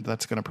limbo, and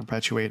that's going to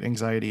perpetuate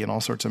anxiety and all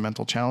sorts of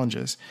mental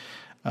challenges.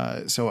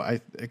 So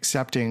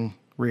accepting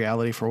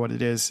reality for what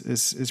it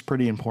is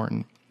pretty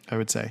important, I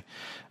would say.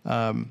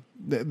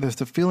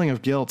 The feeling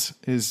of guilt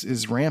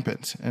is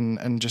rampant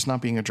and just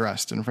not being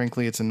addressed. And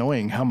frankly, it's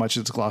annoying how much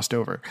it's glossed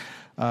over.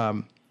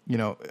 You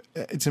know,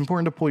 it's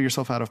important to pull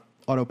yourself out of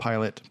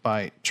autopilot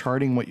by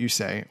charting what you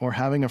say, or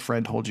having a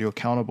friend hold you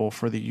accountable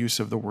for the use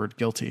of the word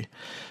guilty.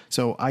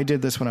 So I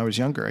did this when I was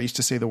younger. I used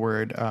to say the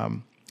word, I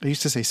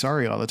used to say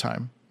sorry all the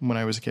time when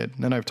I was a kid.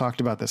 And I've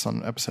talked about this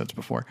on episodes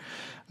before.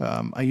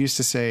 I used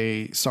to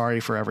say sorry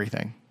for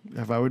everything.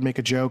 If I would make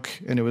a joke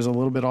and it was a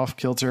little bit off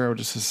kilter, I would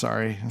just say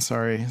sorry.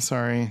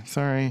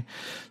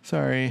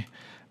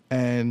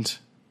 And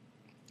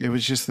it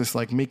was just this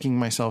like making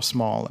myself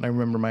small. And I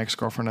remember my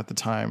ex-girlfriend at the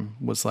time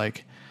was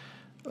like,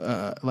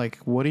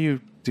 what are you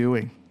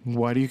doing?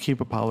 Why do you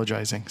keep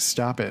apologizing?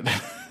 Stop it.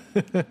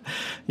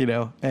 You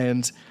know,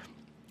 and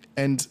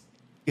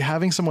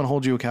having someone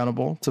hold you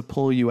accountable to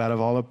pull you out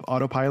of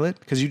autopilot,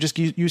 because you just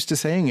get used to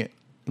saying it.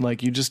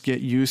 Like, you just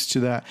get used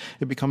to that.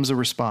 It becomes a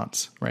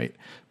response, right?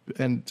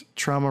 And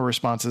trauma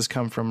responses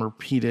come from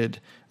repeated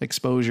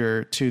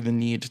exposure to the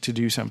need to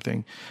do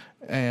something.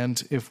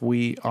 And if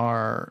we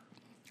are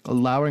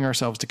allowing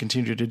ourselves to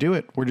continue to do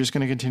it, we're just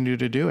going to continue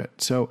to do it.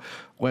 So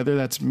whether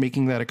that's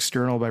making that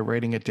external by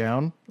writing it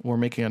down, or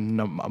making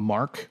a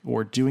mark,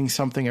 or doing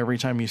something every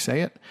time you say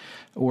it,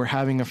 or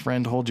having a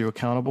friend hold you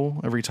accountable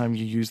every time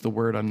you use the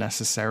word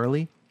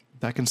unnecessarily,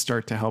 that can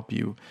start to help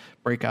you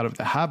break out of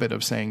the habit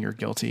of saying you're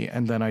guilty,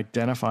 and then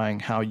identifying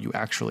how you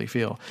actually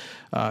feel.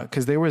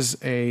 Because there was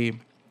a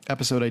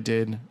episode I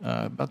did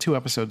about 2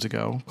 episodes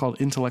ago called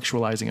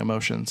Intellectualizing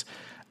Emotions.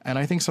 And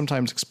I think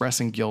sometimes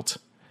expressing guilt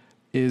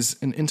is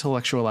an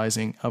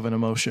intellectualizing of an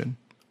emotion.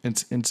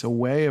 It's a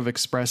way of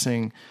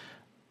expressing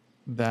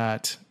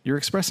that you're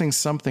expressing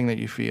something that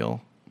you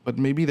feel, but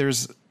maybe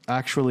there's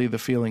actually the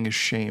feeling is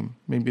shame.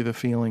 Maybe the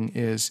feeling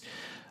is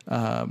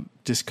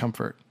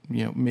discomfort.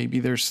 You know, maybe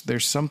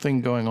there's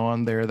something going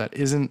on there that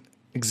isn't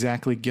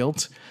exactly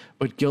guilt,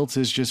 but guilt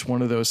is just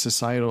one of those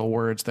societal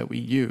words that we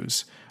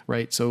use,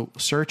 right? So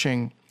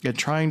searching and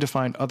trying to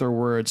find other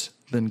words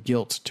than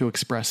guilt to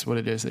express what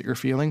it is that you're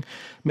feeling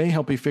may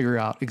help you figure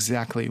out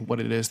exactly what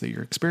it is that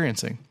you're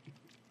experiencing.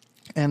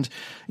 And,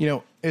 you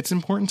know, it's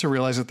important to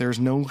realize that there's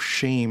no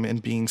shame in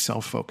being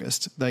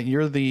self-focused, that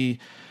you're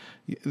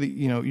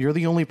you're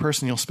the only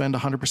person you'll spend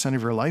 100%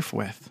 of your life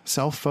with.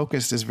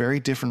 Self-focused is very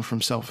different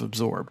from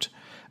self-absorbed.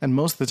 And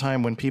most of the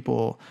time when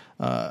people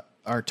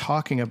are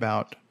talking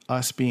about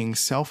us being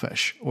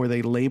selfish, or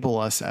they label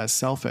us as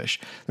selfish,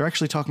 they're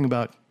actually talking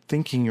about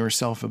thinking you're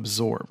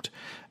self-absorbed.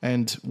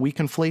 And we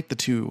conflate the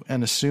two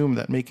and assume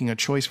that making a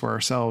choice for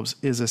ourselves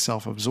is a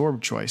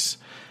self-absorbed choice,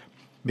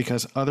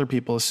 because other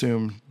people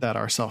assume that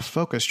our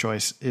self-focused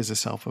choice is a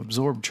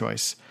self-absorbed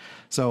choice.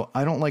 So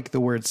I don't like the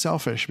word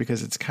selfish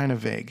because it's kind of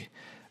vague.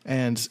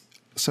 And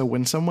so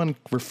when someone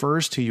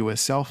refers to you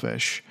as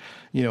selfish,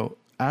 you know,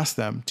 ask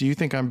them, do you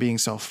think I'm being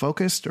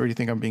self-focused, or do you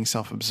think I'm being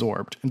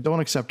self-absorbed? And don't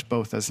accept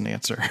both as an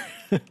answer.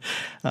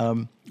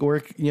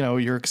 Or, you know,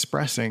 you're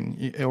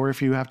expressing, or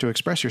if you have to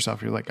express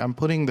yourself, you're like, I'm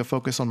putting the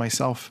focus on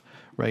myself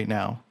right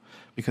now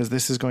because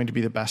this is going to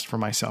be the best for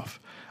myself,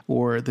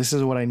 or this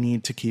is what I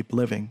need to keep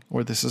living,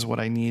 or this is what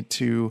I need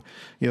to,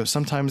 you know,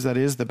 sometimes that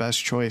is the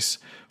best choice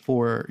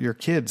for your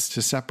kids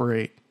to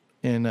separate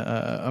in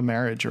a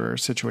marriage or a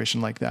situation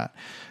like that,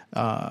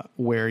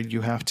 where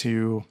you have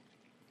to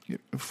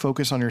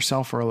focus on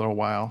yourself for a little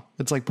while.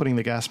 It's like putting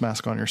the gas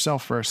mask on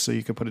yourself first so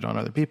you can put it on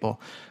other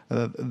people.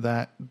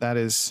 That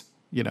is,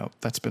 you know,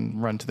 that's been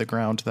run to the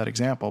ground, that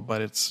example,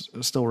 but it's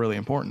still really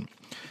important,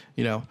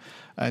 you know.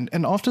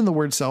 And often the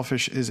word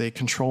selfish is a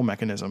control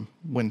mechanism.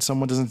 When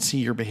someone doesn't see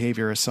your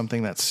behavior as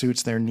something that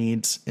suits their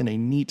needs in a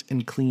neat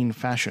and clean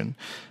fashion,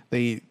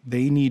 they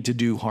need to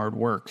do hard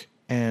work.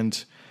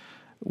 And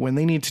when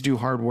they need to do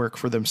hard work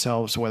for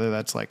themselves, whether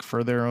that's like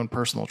for their own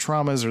personal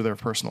traumas or their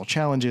personal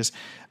challenges,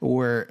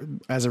 or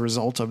as a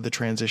result of the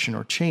transition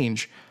or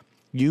change,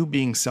 you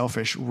being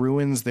selfish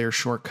ruins their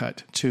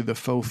shortcut to the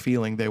faux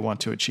feeling they want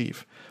to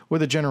achieve, or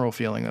the general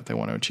feeling that they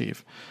want to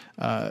achieve.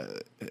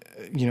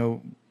 You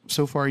know,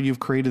 so far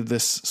you've created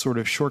this sort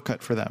of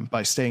shortcut for them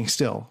by staying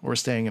still or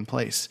staying in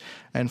place.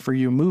 And for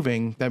you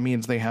moving, that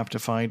means they have to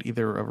find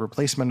either a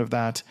replacement of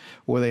that,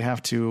 or they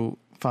have to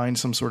find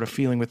some sort of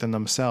feeling within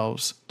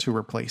themselves to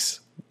replace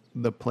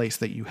the place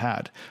that you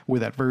had, where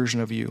that version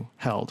of you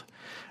held.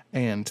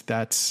 And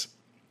that's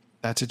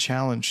that's a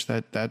challenge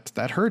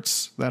that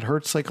hurts. That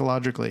hurts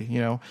psychologically, you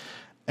know?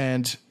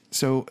 And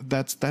so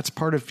that's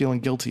part of feeling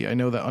guilty. I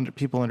know that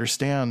people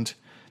understand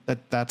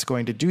that that's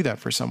going to do that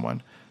for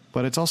someone,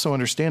 but it's also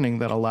understanding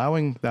that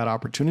allowing that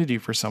opportunity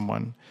for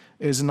someone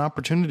is an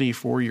opportunity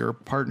for your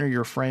partner,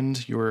 your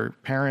friend, your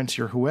parents,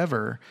 your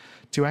whoever,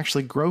 to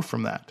actually grow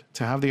from that,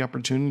 to have the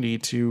opportunity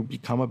to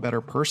become a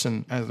better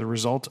person as a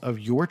result of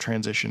your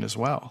transition as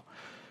well.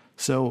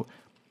 So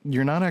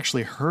you're not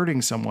actually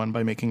hurting someone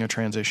by making a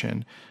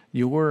transition.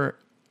 You're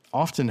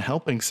often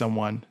helping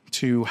someone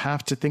to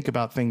have to think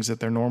about things that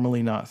they're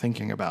normally not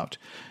thinking about.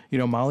 You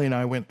know, Molly and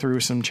I went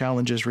through some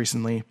challenges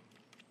recently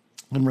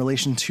in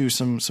relation to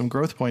some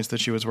growth points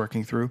that she was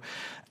working through,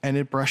 and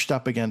it brushed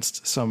up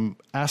against some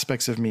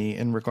aspects of me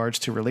in regards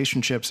to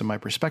relationships and my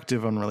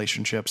perspective on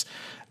relationships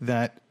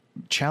that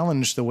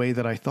challenged the way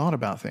that I thought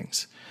about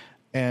things.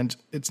 And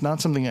it's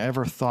not something I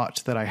ever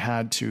thought that I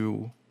had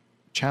to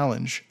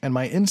challenge. And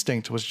my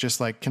instinct was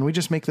just like, can we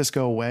just make this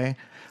go away?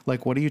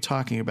 Like, what are you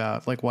talking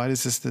about? Like, why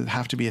does this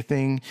have to be a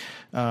thing?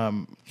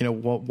 You know,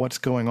 what's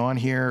going on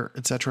here,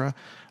 etc.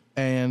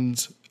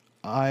 And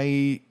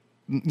my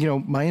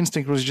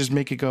instinct was just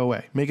make it go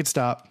away, make it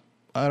stop.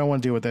 I don't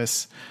want to deal with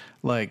this.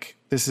 Like,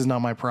 this is not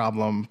my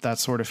problem, that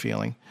sort of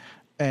feeling.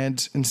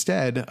 And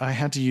instead, I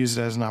had to use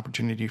it as an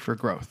opportunity for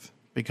growth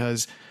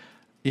because,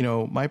 you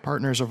know, my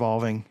partner's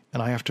evolving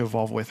and I have to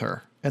evolve with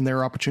her. And there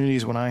are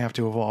opportunities when I have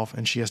to evolve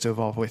and she has to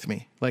evolve with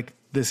me. Like,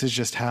 this is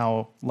just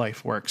how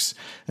life works.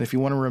 And if you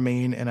want to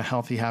remain in a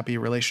healthy, happy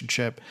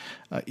relationship,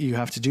 you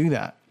have to do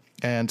that.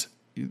 And,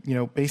 you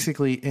know,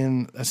 basically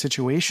in a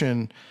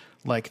situation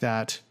like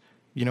that,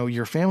 you know,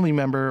 your family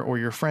member or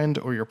your friend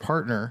or your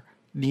partner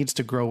needs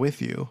to grow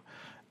with you.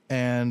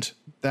 And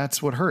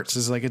that's what hurts,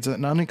 is like, it's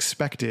an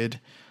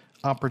unexpected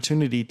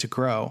opportunity to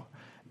grow.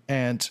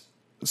 And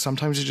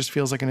sometimes it just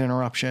feels like an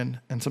interruption.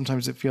 And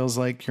sometimes it feels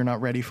like you're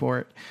not ready for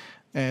it.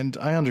 And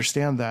I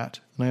understand that.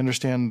 And I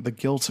understand the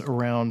guilt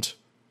around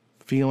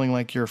feeling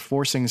like you're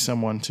forcing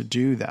someone to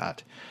do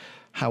that.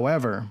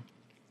 However,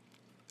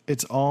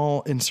 it's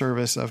all in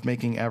service of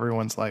making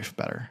everyone's life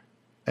better.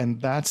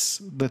 And that's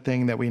the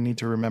thing that we need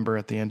to remember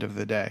at the end of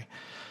the day,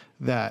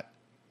 that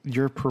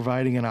you're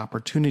providing an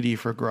opportunity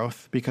for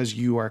growth because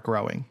you are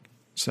growing.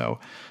 So,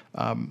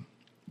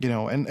 you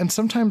know, and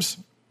sometimes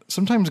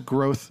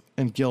growth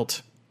and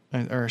guilt,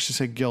 or I should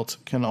say guilt,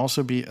 can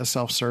also be a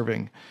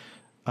self-serving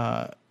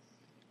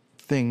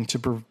thing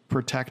to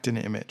protect an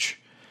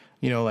image.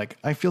 You know, like,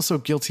 I feel so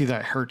guilty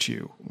that I hurt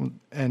you.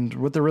 And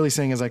what they're really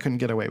saying is I couldn't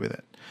get away with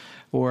it.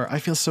 Or I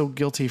feel so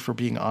guilty for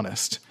being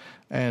honest.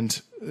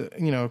 And,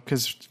 you know,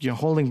 because, you know,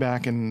 holding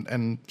back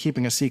and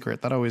keeping a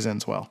secret, that always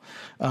ends well.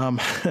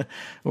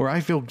 Or I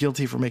feel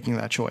guilty for making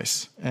that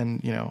choice.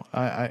 And, you know,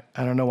 I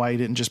don't know why you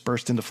didn't just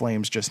burst into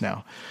flames just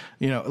now.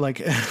 You know,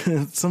 like,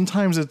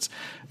 sometimes it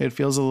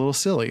feels a little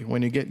silly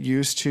when you get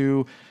used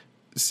to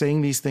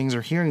saying these things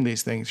or hearing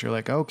these things. You're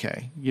like,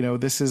 okay, you know,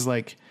 this is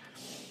like,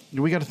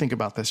 we got to think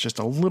about this just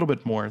a little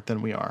bit more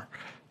than we are.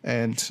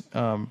 And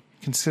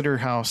consider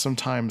how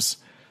sometimes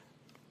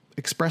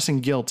expressing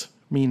guilt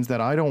means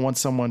that I don't want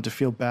someone to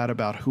feel bad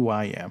about who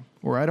I am,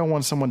 or I don't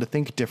want someone to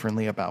think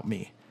differently about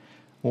me,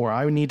 or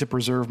I need to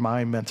preserve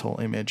my mental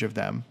image of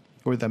them,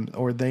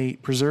 or they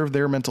preserve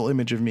their mental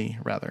image of me,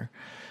 rather,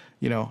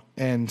 you know,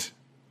 and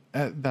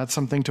that's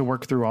something to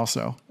work through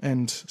also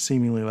and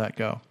seemingly let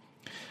go.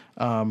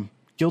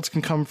 Guilt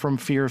can come from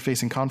fear of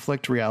facing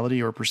conflict,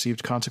 reality, or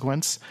perceived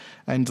consequence,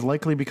 and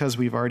likely because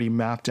we've already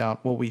mapped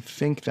out what we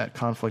think that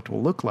conflict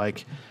will look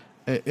like,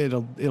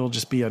 it'll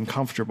just be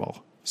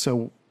uncomfortable.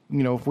 So,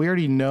 you know, if we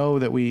already know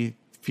that we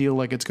feel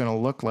like it's going to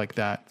look like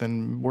that,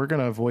 then we're going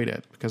to avoid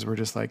it because we're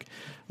just like,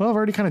 well, I've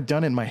already kind of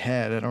done it in my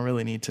head. I don't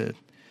really need to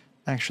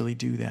actually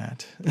do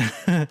that.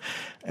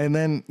 And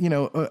then, you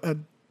know,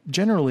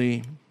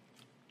 generally,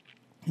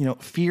 you know,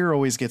 fear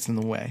always gets in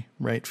the way,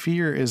 right?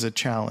 Fear is a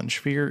challenge.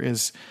 Fear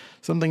is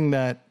something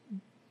that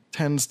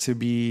tends to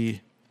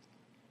be,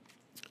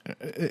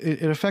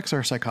 it affects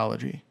our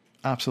psychology.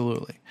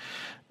 Absolutely.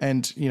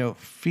 And, you know,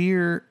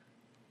 fear,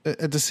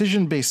 a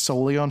decision based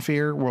solely on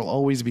fear will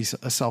always be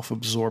a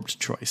self-absorbed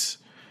choice,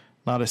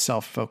 not a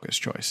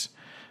self-focused choice.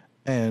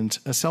 And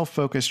a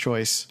self-focused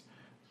choice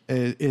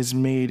is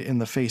made in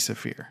the face of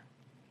fear.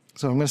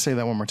 So I'm going to say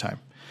that one more time,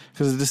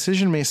 because a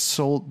decision may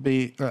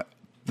be a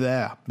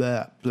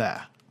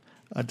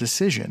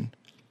decision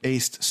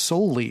based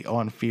solely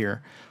on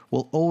fear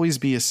will always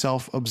be a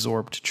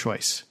self-absorbed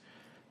choice,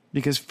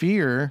 because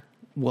fear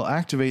will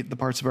activate the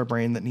parts of our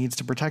brain that needs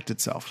to protect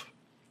itself.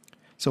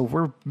 So if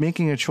we're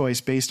making a choice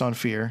based on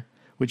fear,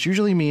 which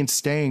usually means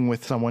staying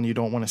with someone you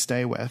don't want to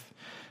stay with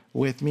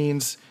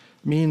means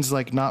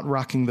like not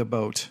rocking the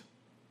boat,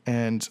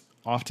 and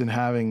often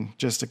having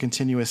just a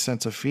continuous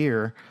sense of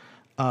fear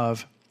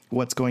of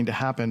what's going to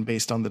happen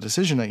based on the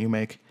decision that you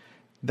make,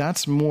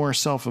 that's more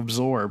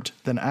self-absorbed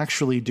than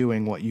actually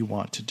doing what you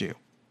want to do.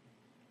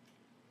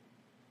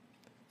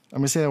 I'm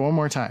going to say that one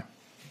more time.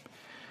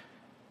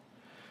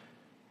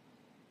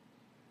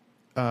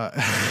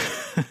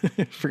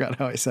 Forgot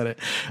how I said it.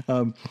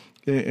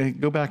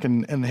 Go back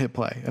and hit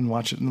play and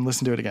watch it and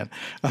listen to it again.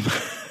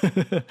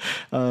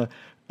 A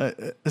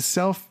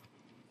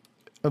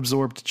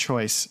self-absorbed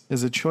choice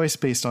is a choice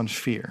based on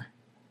fear.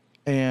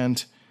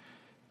 And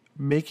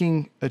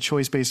making a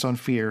choice based on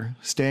fear,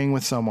 staying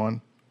with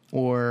someone,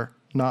 or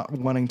not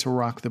wanting to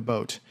rock the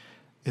boat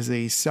is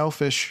a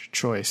selfish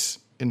choice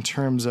in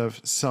terms of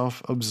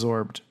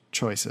self-absorbed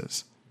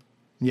choices.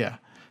 Yeah.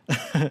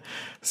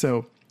 So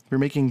if you're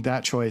making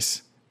that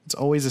choice, it's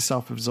always a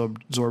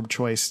self-absorbed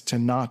choice to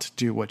not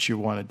do what you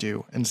want to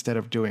do instead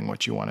of doing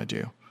what you want to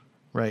do,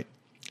 right?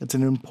 It's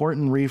an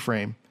important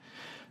reframe.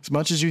 As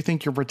much as you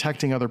think you're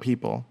protecting other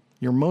people,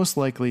 you're most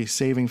likely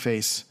saving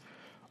face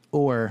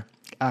or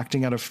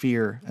acting out of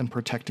fear and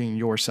protecting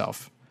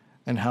yourself,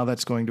 and how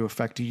that's going to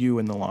affect you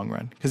in the long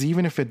run. Because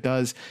even if it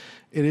does,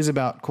 it is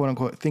about, quote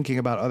unquote, thinking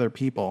about other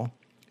people.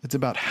 It's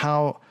about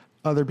how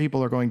other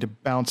people are going to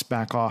bounce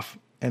back off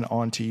and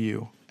onto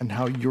you, and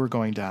how you're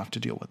going to have to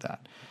deal with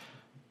that.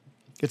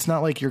 It's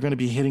not like you're going to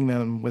be hitting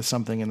them with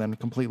something and then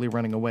completely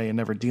running away and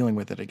never dealing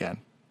with it again.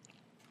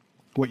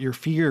 What your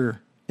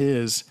fear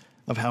is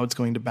of how it's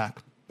going to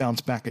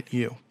bounce back at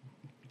you.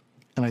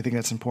 And I think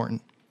that's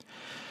important.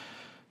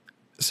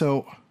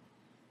 So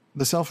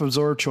the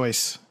self-absorbed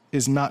choice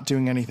is not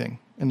doing anything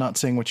and not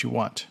saying what you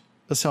want.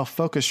 The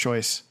self-focused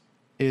choice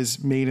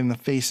is made in the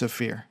face of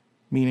fear,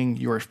 meaning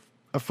you're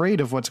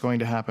afraid of what's going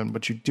to happen,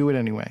 but you do it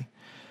anyway.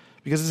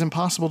 Because it's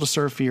impossible to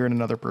serve fear and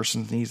another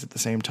person's needs at the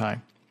same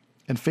time.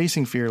 And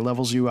facing fear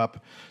levels you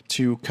up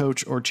to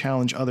coach or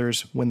challenge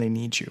others when they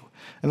need you.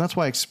 And that's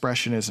why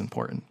expression is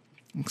important.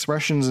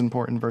 Expression is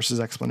important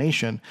versus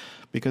explanation,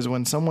 because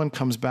when someone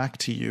comes back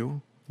to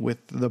you with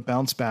the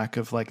bounce back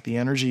of like the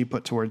energy you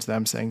put towards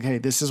them saying, hey,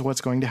 this is what's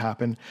going to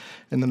happen.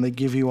 And then they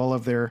give you all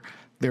of their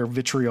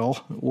vitriol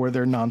or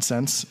their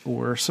nonsense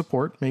or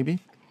support, maybe.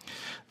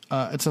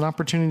 It's an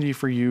opportunity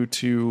for you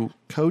to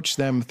coach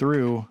them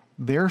through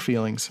their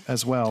feelings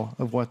as well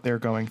of what they're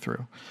going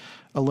through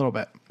a little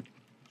bit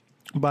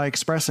by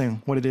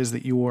expressing what it is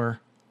that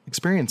you're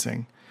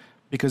experiencing.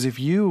 Because if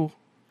you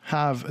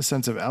have a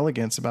sense of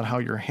elegance about how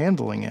you're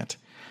handling it,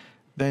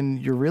 then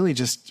you're really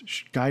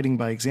just guiding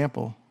by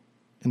example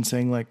and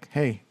saying like,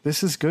 hey,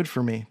 this is good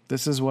for me.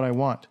 This is what I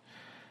want.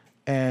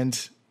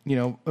 And, you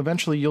know,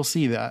 eventually you'll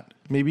see that.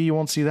 Maybe you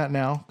won't see that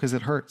now because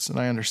it hurts. And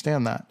I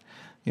understand that,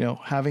 you know,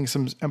 having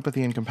some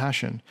empathy and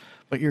compassion,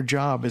 but your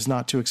job is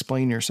not to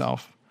explain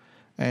yourself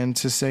and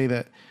to say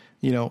that,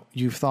 you know,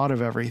 you've thought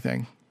of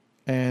everything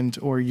and,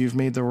 or you've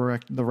made the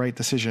right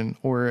decision,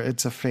 or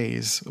it's a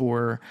phase,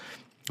 or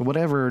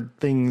whatever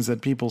things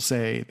that people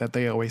say that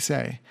they always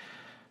say.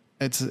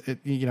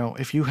 You know,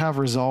 if you have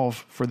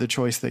resolve for the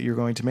choice that you're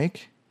going to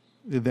make,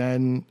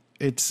 then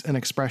it's an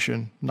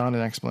expression, not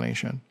an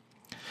explanation.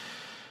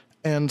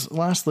 And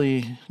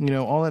lastly, you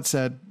know, all that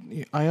said,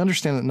 I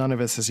understand that none of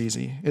this is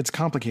easy. It's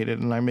complicated,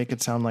 and I make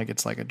it sound like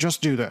it's like a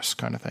just do this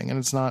kind of thing. And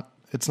it's not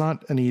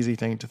an easy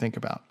thing to think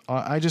about.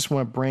 I just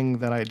want to bring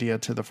that idea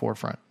to the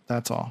forefront.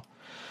 That's all.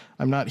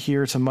 I'm not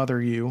here to mother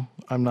you.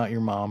 I'm not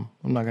your mom.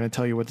 I'm not going to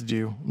tell you what to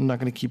do. I'm not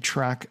going to keep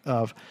track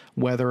of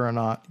whether or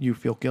not you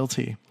feel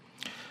guilty.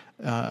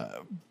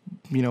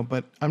 You know,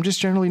 but I'm just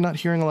generally not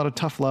hearing a lot of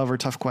tough love or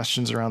tough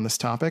questions around this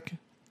topic.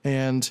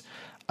 And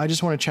I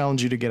just want to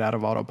challenge you to get out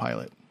of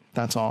autopilot.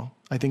 That's all.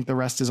 I think the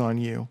rest is on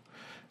you.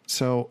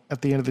 So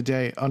at the end of the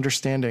day,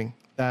 understanding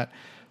that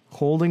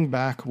holding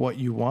back what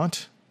you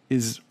want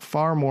is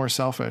far more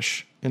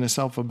selfish in a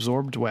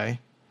self-absorbed way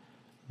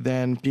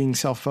than being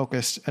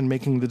self-focused and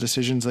making the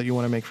decisions that you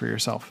want to make for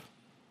yourself.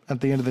 At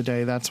the end of the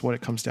day, that's what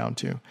it comes down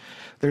to.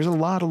 There's a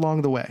lot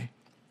along the way.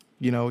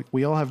 You know,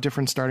 we all have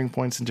different starting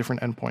points and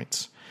different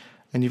endpoints.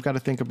 And you've got to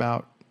think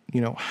about,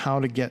 you know, how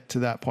to get to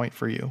that point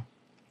for you.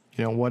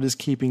 You know, what is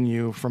keeping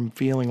you from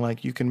feeling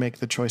like you can make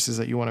the choices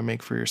that you want to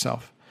make for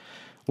yourself?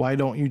 Why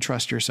don't you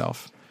trust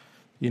yourself?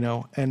 You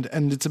know, and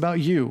it's about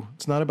you.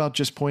 It's not about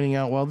just pointing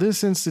out, well,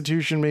 this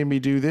institution made me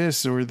do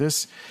this, or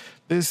this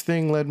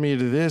thing led me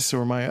to this,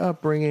 or my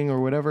upbringing,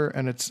 or whatever.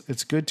 And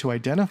it's good to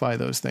identify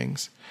those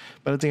things.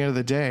 But at the end of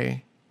the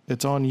day,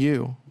 it's on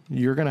you.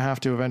 You're going to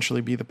have to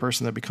eventually be the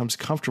person that becomes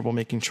comfortable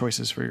making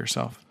choices for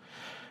yourself.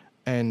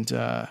 And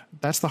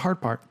that's the hard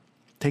part.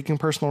 Taking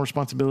personal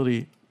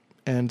responsibility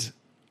and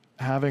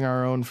having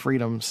our own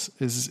freedoms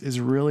is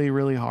really,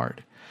 really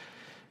hard.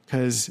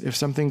 Because if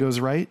something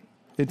goes right,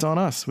 it's on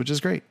us, which is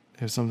great.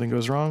 If something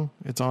goes wrong,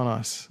 it's on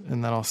us.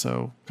 And that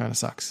also kind of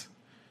sucks.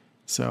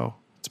 So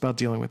it's about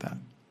dealing with that.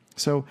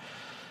 So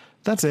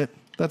that's it.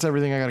 That's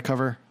everything I got to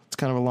cover. It's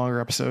kind of a longer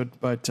episode,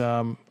 but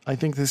I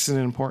think this is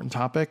an important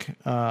topic.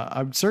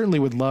 I certainly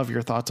would love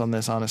your thoughts on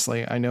this,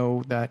 honestly. I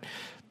know that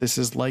this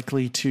is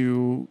likely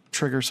to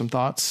trigger some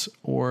thoughts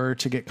or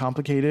to get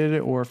complicated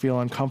or feel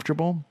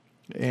uncomfortable.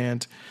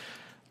 And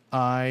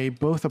I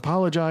both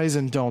apologize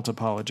and don't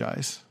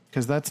apologize,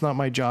 because that's not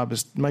my job.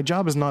 My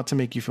job is not to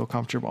make you feel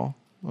comfortable.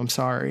 I'm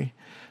sorry.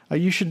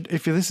 You should,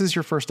 if this is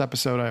your first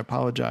episode, I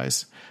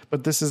apologize,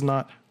 but this is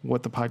not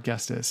what the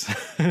podcast is.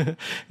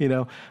 You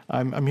know,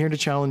 I'm here to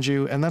challenge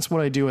you, and that's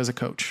what I do as a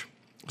coach.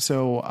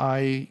 So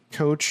I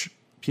coach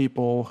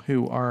people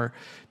who are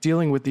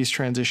dealing with these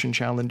transition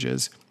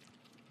challenges.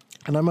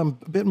 And I'm a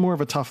bit more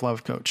of a tough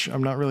love coach.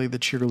 I'm not really the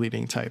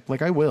cheerleading type.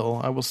 Like I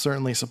will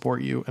certainly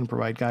support you and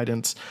provide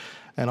guidance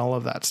and all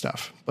of that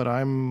stuff. But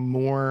I'm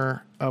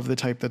more of the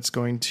type that's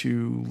going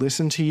to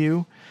listen to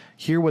you,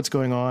 hear what's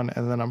going on,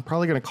 and then I'm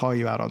probably going to call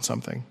you out on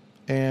something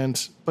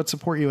but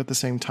support you at the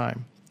same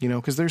time,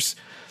 because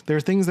there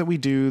are things that we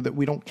do that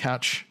we don't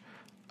catch.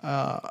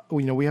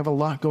 We have a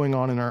lot going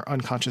on in our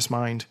unconscious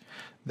mind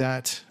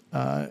that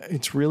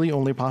it's really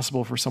only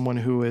possible for someone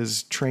who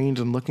is trained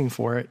and looking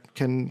for it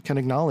can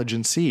acknowledge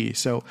and see.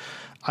 So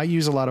I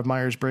use a lot of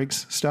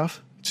Myers-Briggs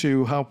stuff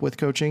to help with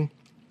coaching.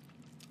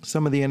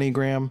 Some of the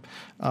Enneagram,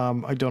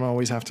 I don't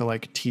always have to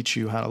teach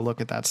you how to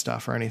look at that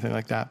stuff or anything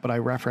like that, but I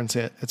reference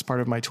it. It's part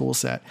of my tool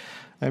set.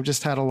 I've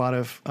just had a lot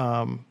of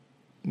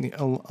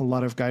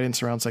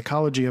guidance around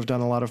psychology. I've done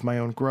a lot of my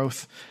own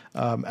growth,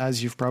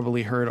 as you've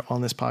probably heard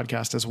on this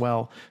podcast as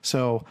well.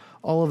 So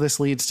all of this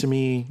leads to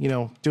me,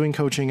 doing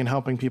coaching and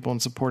helping people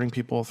and supporting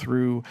people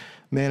through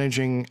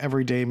managing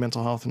everyday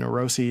mental health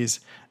neuroses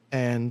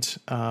and,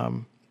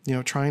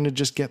 trying to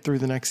just get through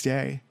the next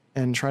day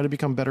and try to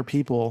become better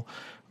people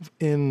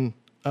in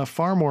a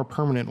far more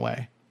permanent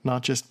way,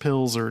 not just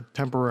pills or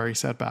temporary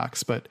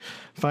setbacks, but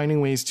finding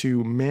ways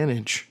to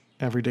manage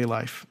everyday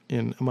life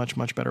in a much,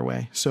 much better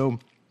way. So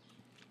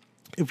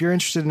if you're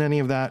interested in any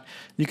of that,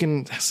 you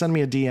can send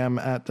me a DM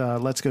at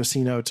Let's Go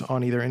C Note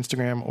on either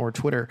Instagram or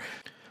Twitter.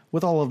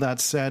 With all of that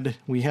said,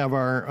 we have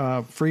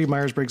our free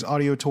Myers-Briggs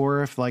audio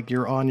tour. If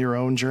you're on your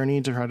own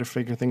journey to try to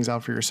figure things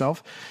out for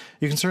yourself,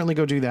 you can certainly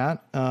go do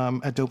that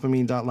at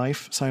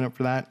dopamine.life. Sign up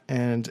for that.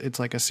 And it's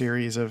a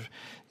series of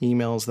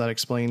emails that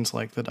explains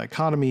the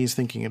dichotomies,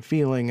 thinking and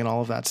feeling, and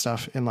all of that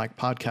stuff in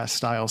podcast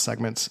style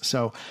segments.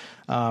 So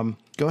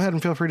go ahead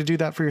and feel free to do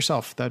that for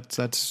yourself.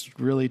 That's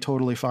really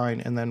totally fine.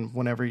 And then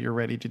whenever you're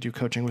ready to do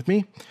coaching with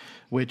me,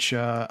 which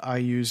I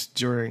use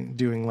during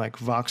doing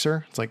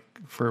Voxer, it's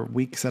for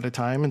weeks at a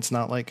time. It's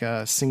not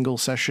a single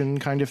session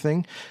kind of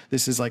thing.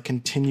 This is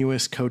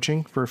continuous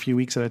coaching for a few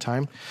weeks at a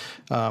time.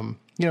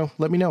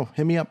 Let me know,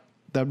 hit me up.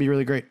 That'd be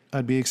really great.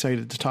 I'd be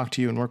excited to talk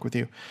to you and work with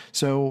you.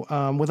 So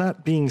with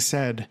that being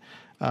said,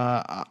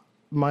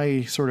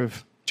 my sort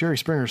of Jerry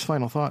Springer's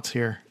final thoughts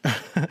here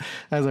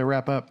as I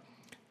wrap up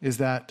is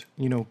that,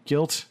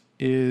 guilt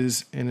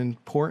is an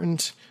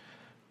important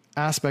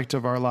aspect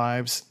of our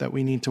lives that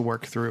we need to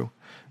work through,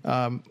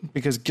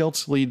 because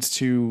guilt leads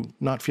to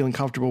not feeling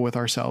comfortable with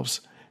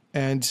ourselves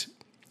and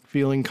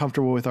feeling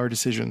comfortable with our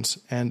decisions.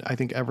 And I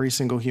think every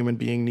single human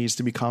being needs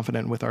to be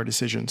confident with our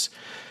decisions,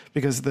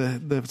 because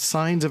the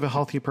signs of a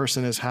healthy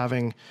person is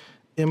having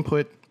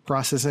input,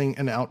 processing,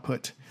 and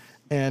output.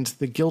 And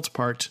the guilt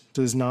part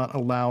does not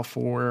allow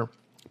for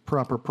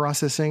proper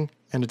processing,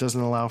 and it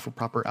doesn't allow for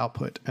proper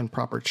output and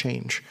proper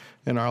change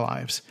in our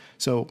lives.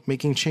 So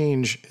making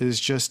change is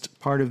just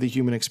part of the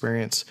human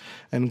experience,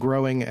 and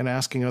growing and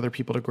asking other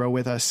people to grow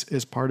with us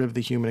is part of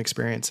the human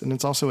experience. And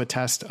it's also a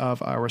test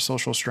of our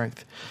social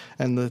strength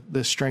and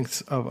the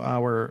strength of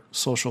our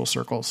social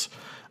circles.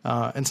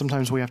 And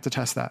sometimes we have to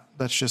test that.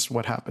 That's just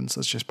what happens.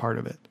 That's just part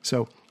of it.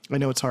 So I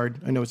know it's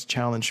hard. I know it's a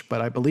challenge, but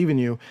I believe in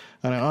you,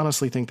 and I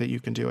honestly think that you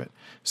can do it.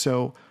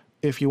 So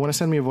if you want to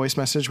send me a voice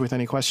message with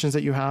any questions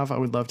that you have, I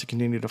would love to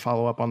continue to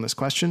follow up on this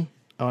question,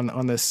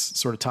 on this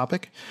sort of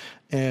topic,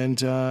 and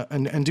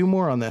do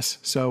more on this.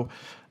 So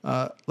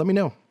let me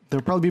know.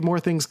 There'll probably be more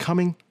things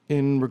coming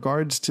in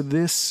regards to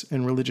this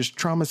and religious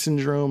trauma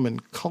syndrome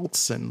and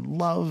cults and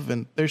love.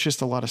 And there's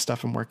just a lot of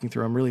stuff I'm working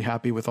through. I'm really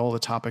happy with all the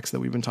topics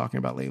that we've been talking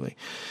about lately.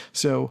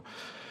 So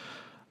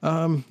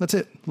that's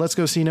it. Let's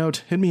Go C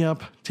Note. Hit me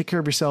up. Take care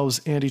of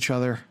yourselves and each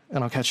other.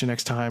 And I'll catch you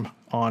next time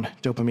on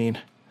Dopamine.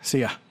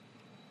 See ya.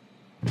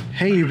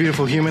 Hey, you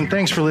beautiful human.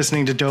 Thanks for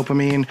listening to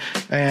Dopamine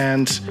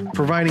and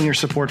providing your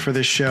support for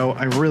this show.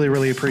 I really,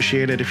 really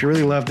appreciate it. If you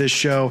really love this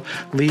show,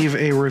 leave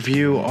a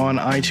review on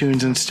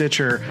iTunes and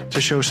Stitcher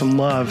to show some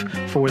love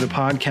for the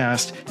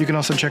podcast. You can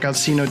also check out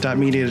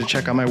cnote.media to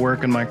check out my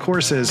work and my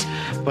courses.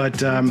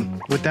 But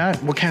with that,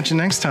 we'll catch you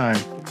next time.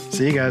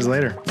 See you guys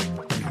later.